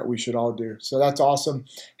something that we should all do. So that's awesome.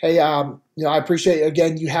 Hey, I appreciate,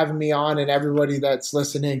 again, you having me on, and everybody that's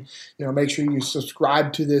listening, make sure you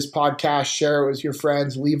subscribe to this podcast, share it with your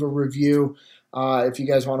friends, leave a review. If you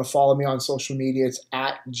guys want to follow me on social media, it's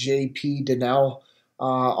at JP Dinnell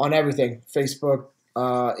on everything, Facebook,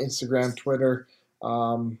 Instagram, Twitter.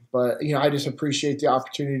 But I just appreciate the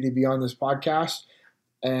opportunity to be on this podcast.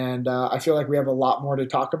 And I feel like we have a lot more to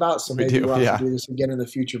talk about. So maybe we'll have to do this again in the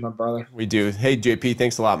future, my brother. We do. Hey, JP,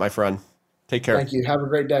 thanks a lot, my friend. Take care. Thank you. Have a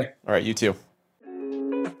great day. All right, you too.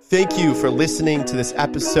 Thank you for listening to this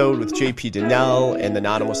episode with JP Dinnell and the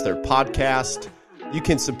Not Almost There podcast. You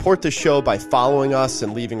can support the show by following us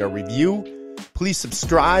and leaving a review. Please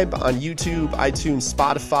subscribe on YouTube, iTunes,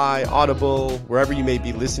 Spotify, Audible, wherever you may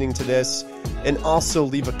be listening to this. And also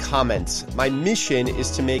leave a comment. My mission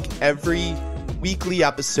is to make every weekly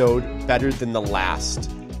episode better than the last.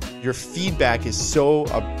 Your feedback is so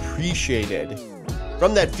appreciated.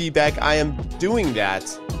 From that feedback, I am doing that.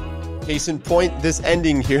 Case in point, this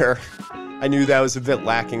ending here. I knew that was a bit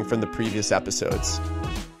lacking from the previous episodes.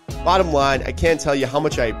 Bottom line, I can't tell you how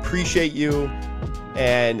much I appreciate you,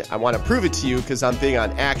 and I want to prove it to you because I'm big on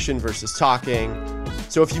action versus talking.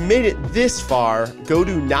 So if you made it this far, go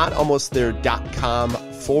to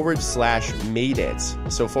notalmostthere.com/made-it.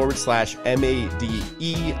 So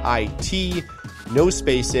 /MADEIT, no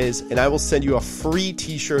spaces, and I will send you a free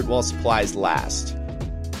t-shirt while supplies last.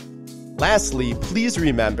 Lastly, please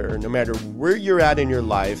remember, no matter where you're at in your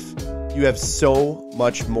life, you have so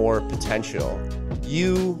much more potential.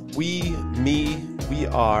 You, we, me, we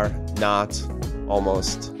are not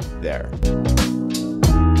almost there.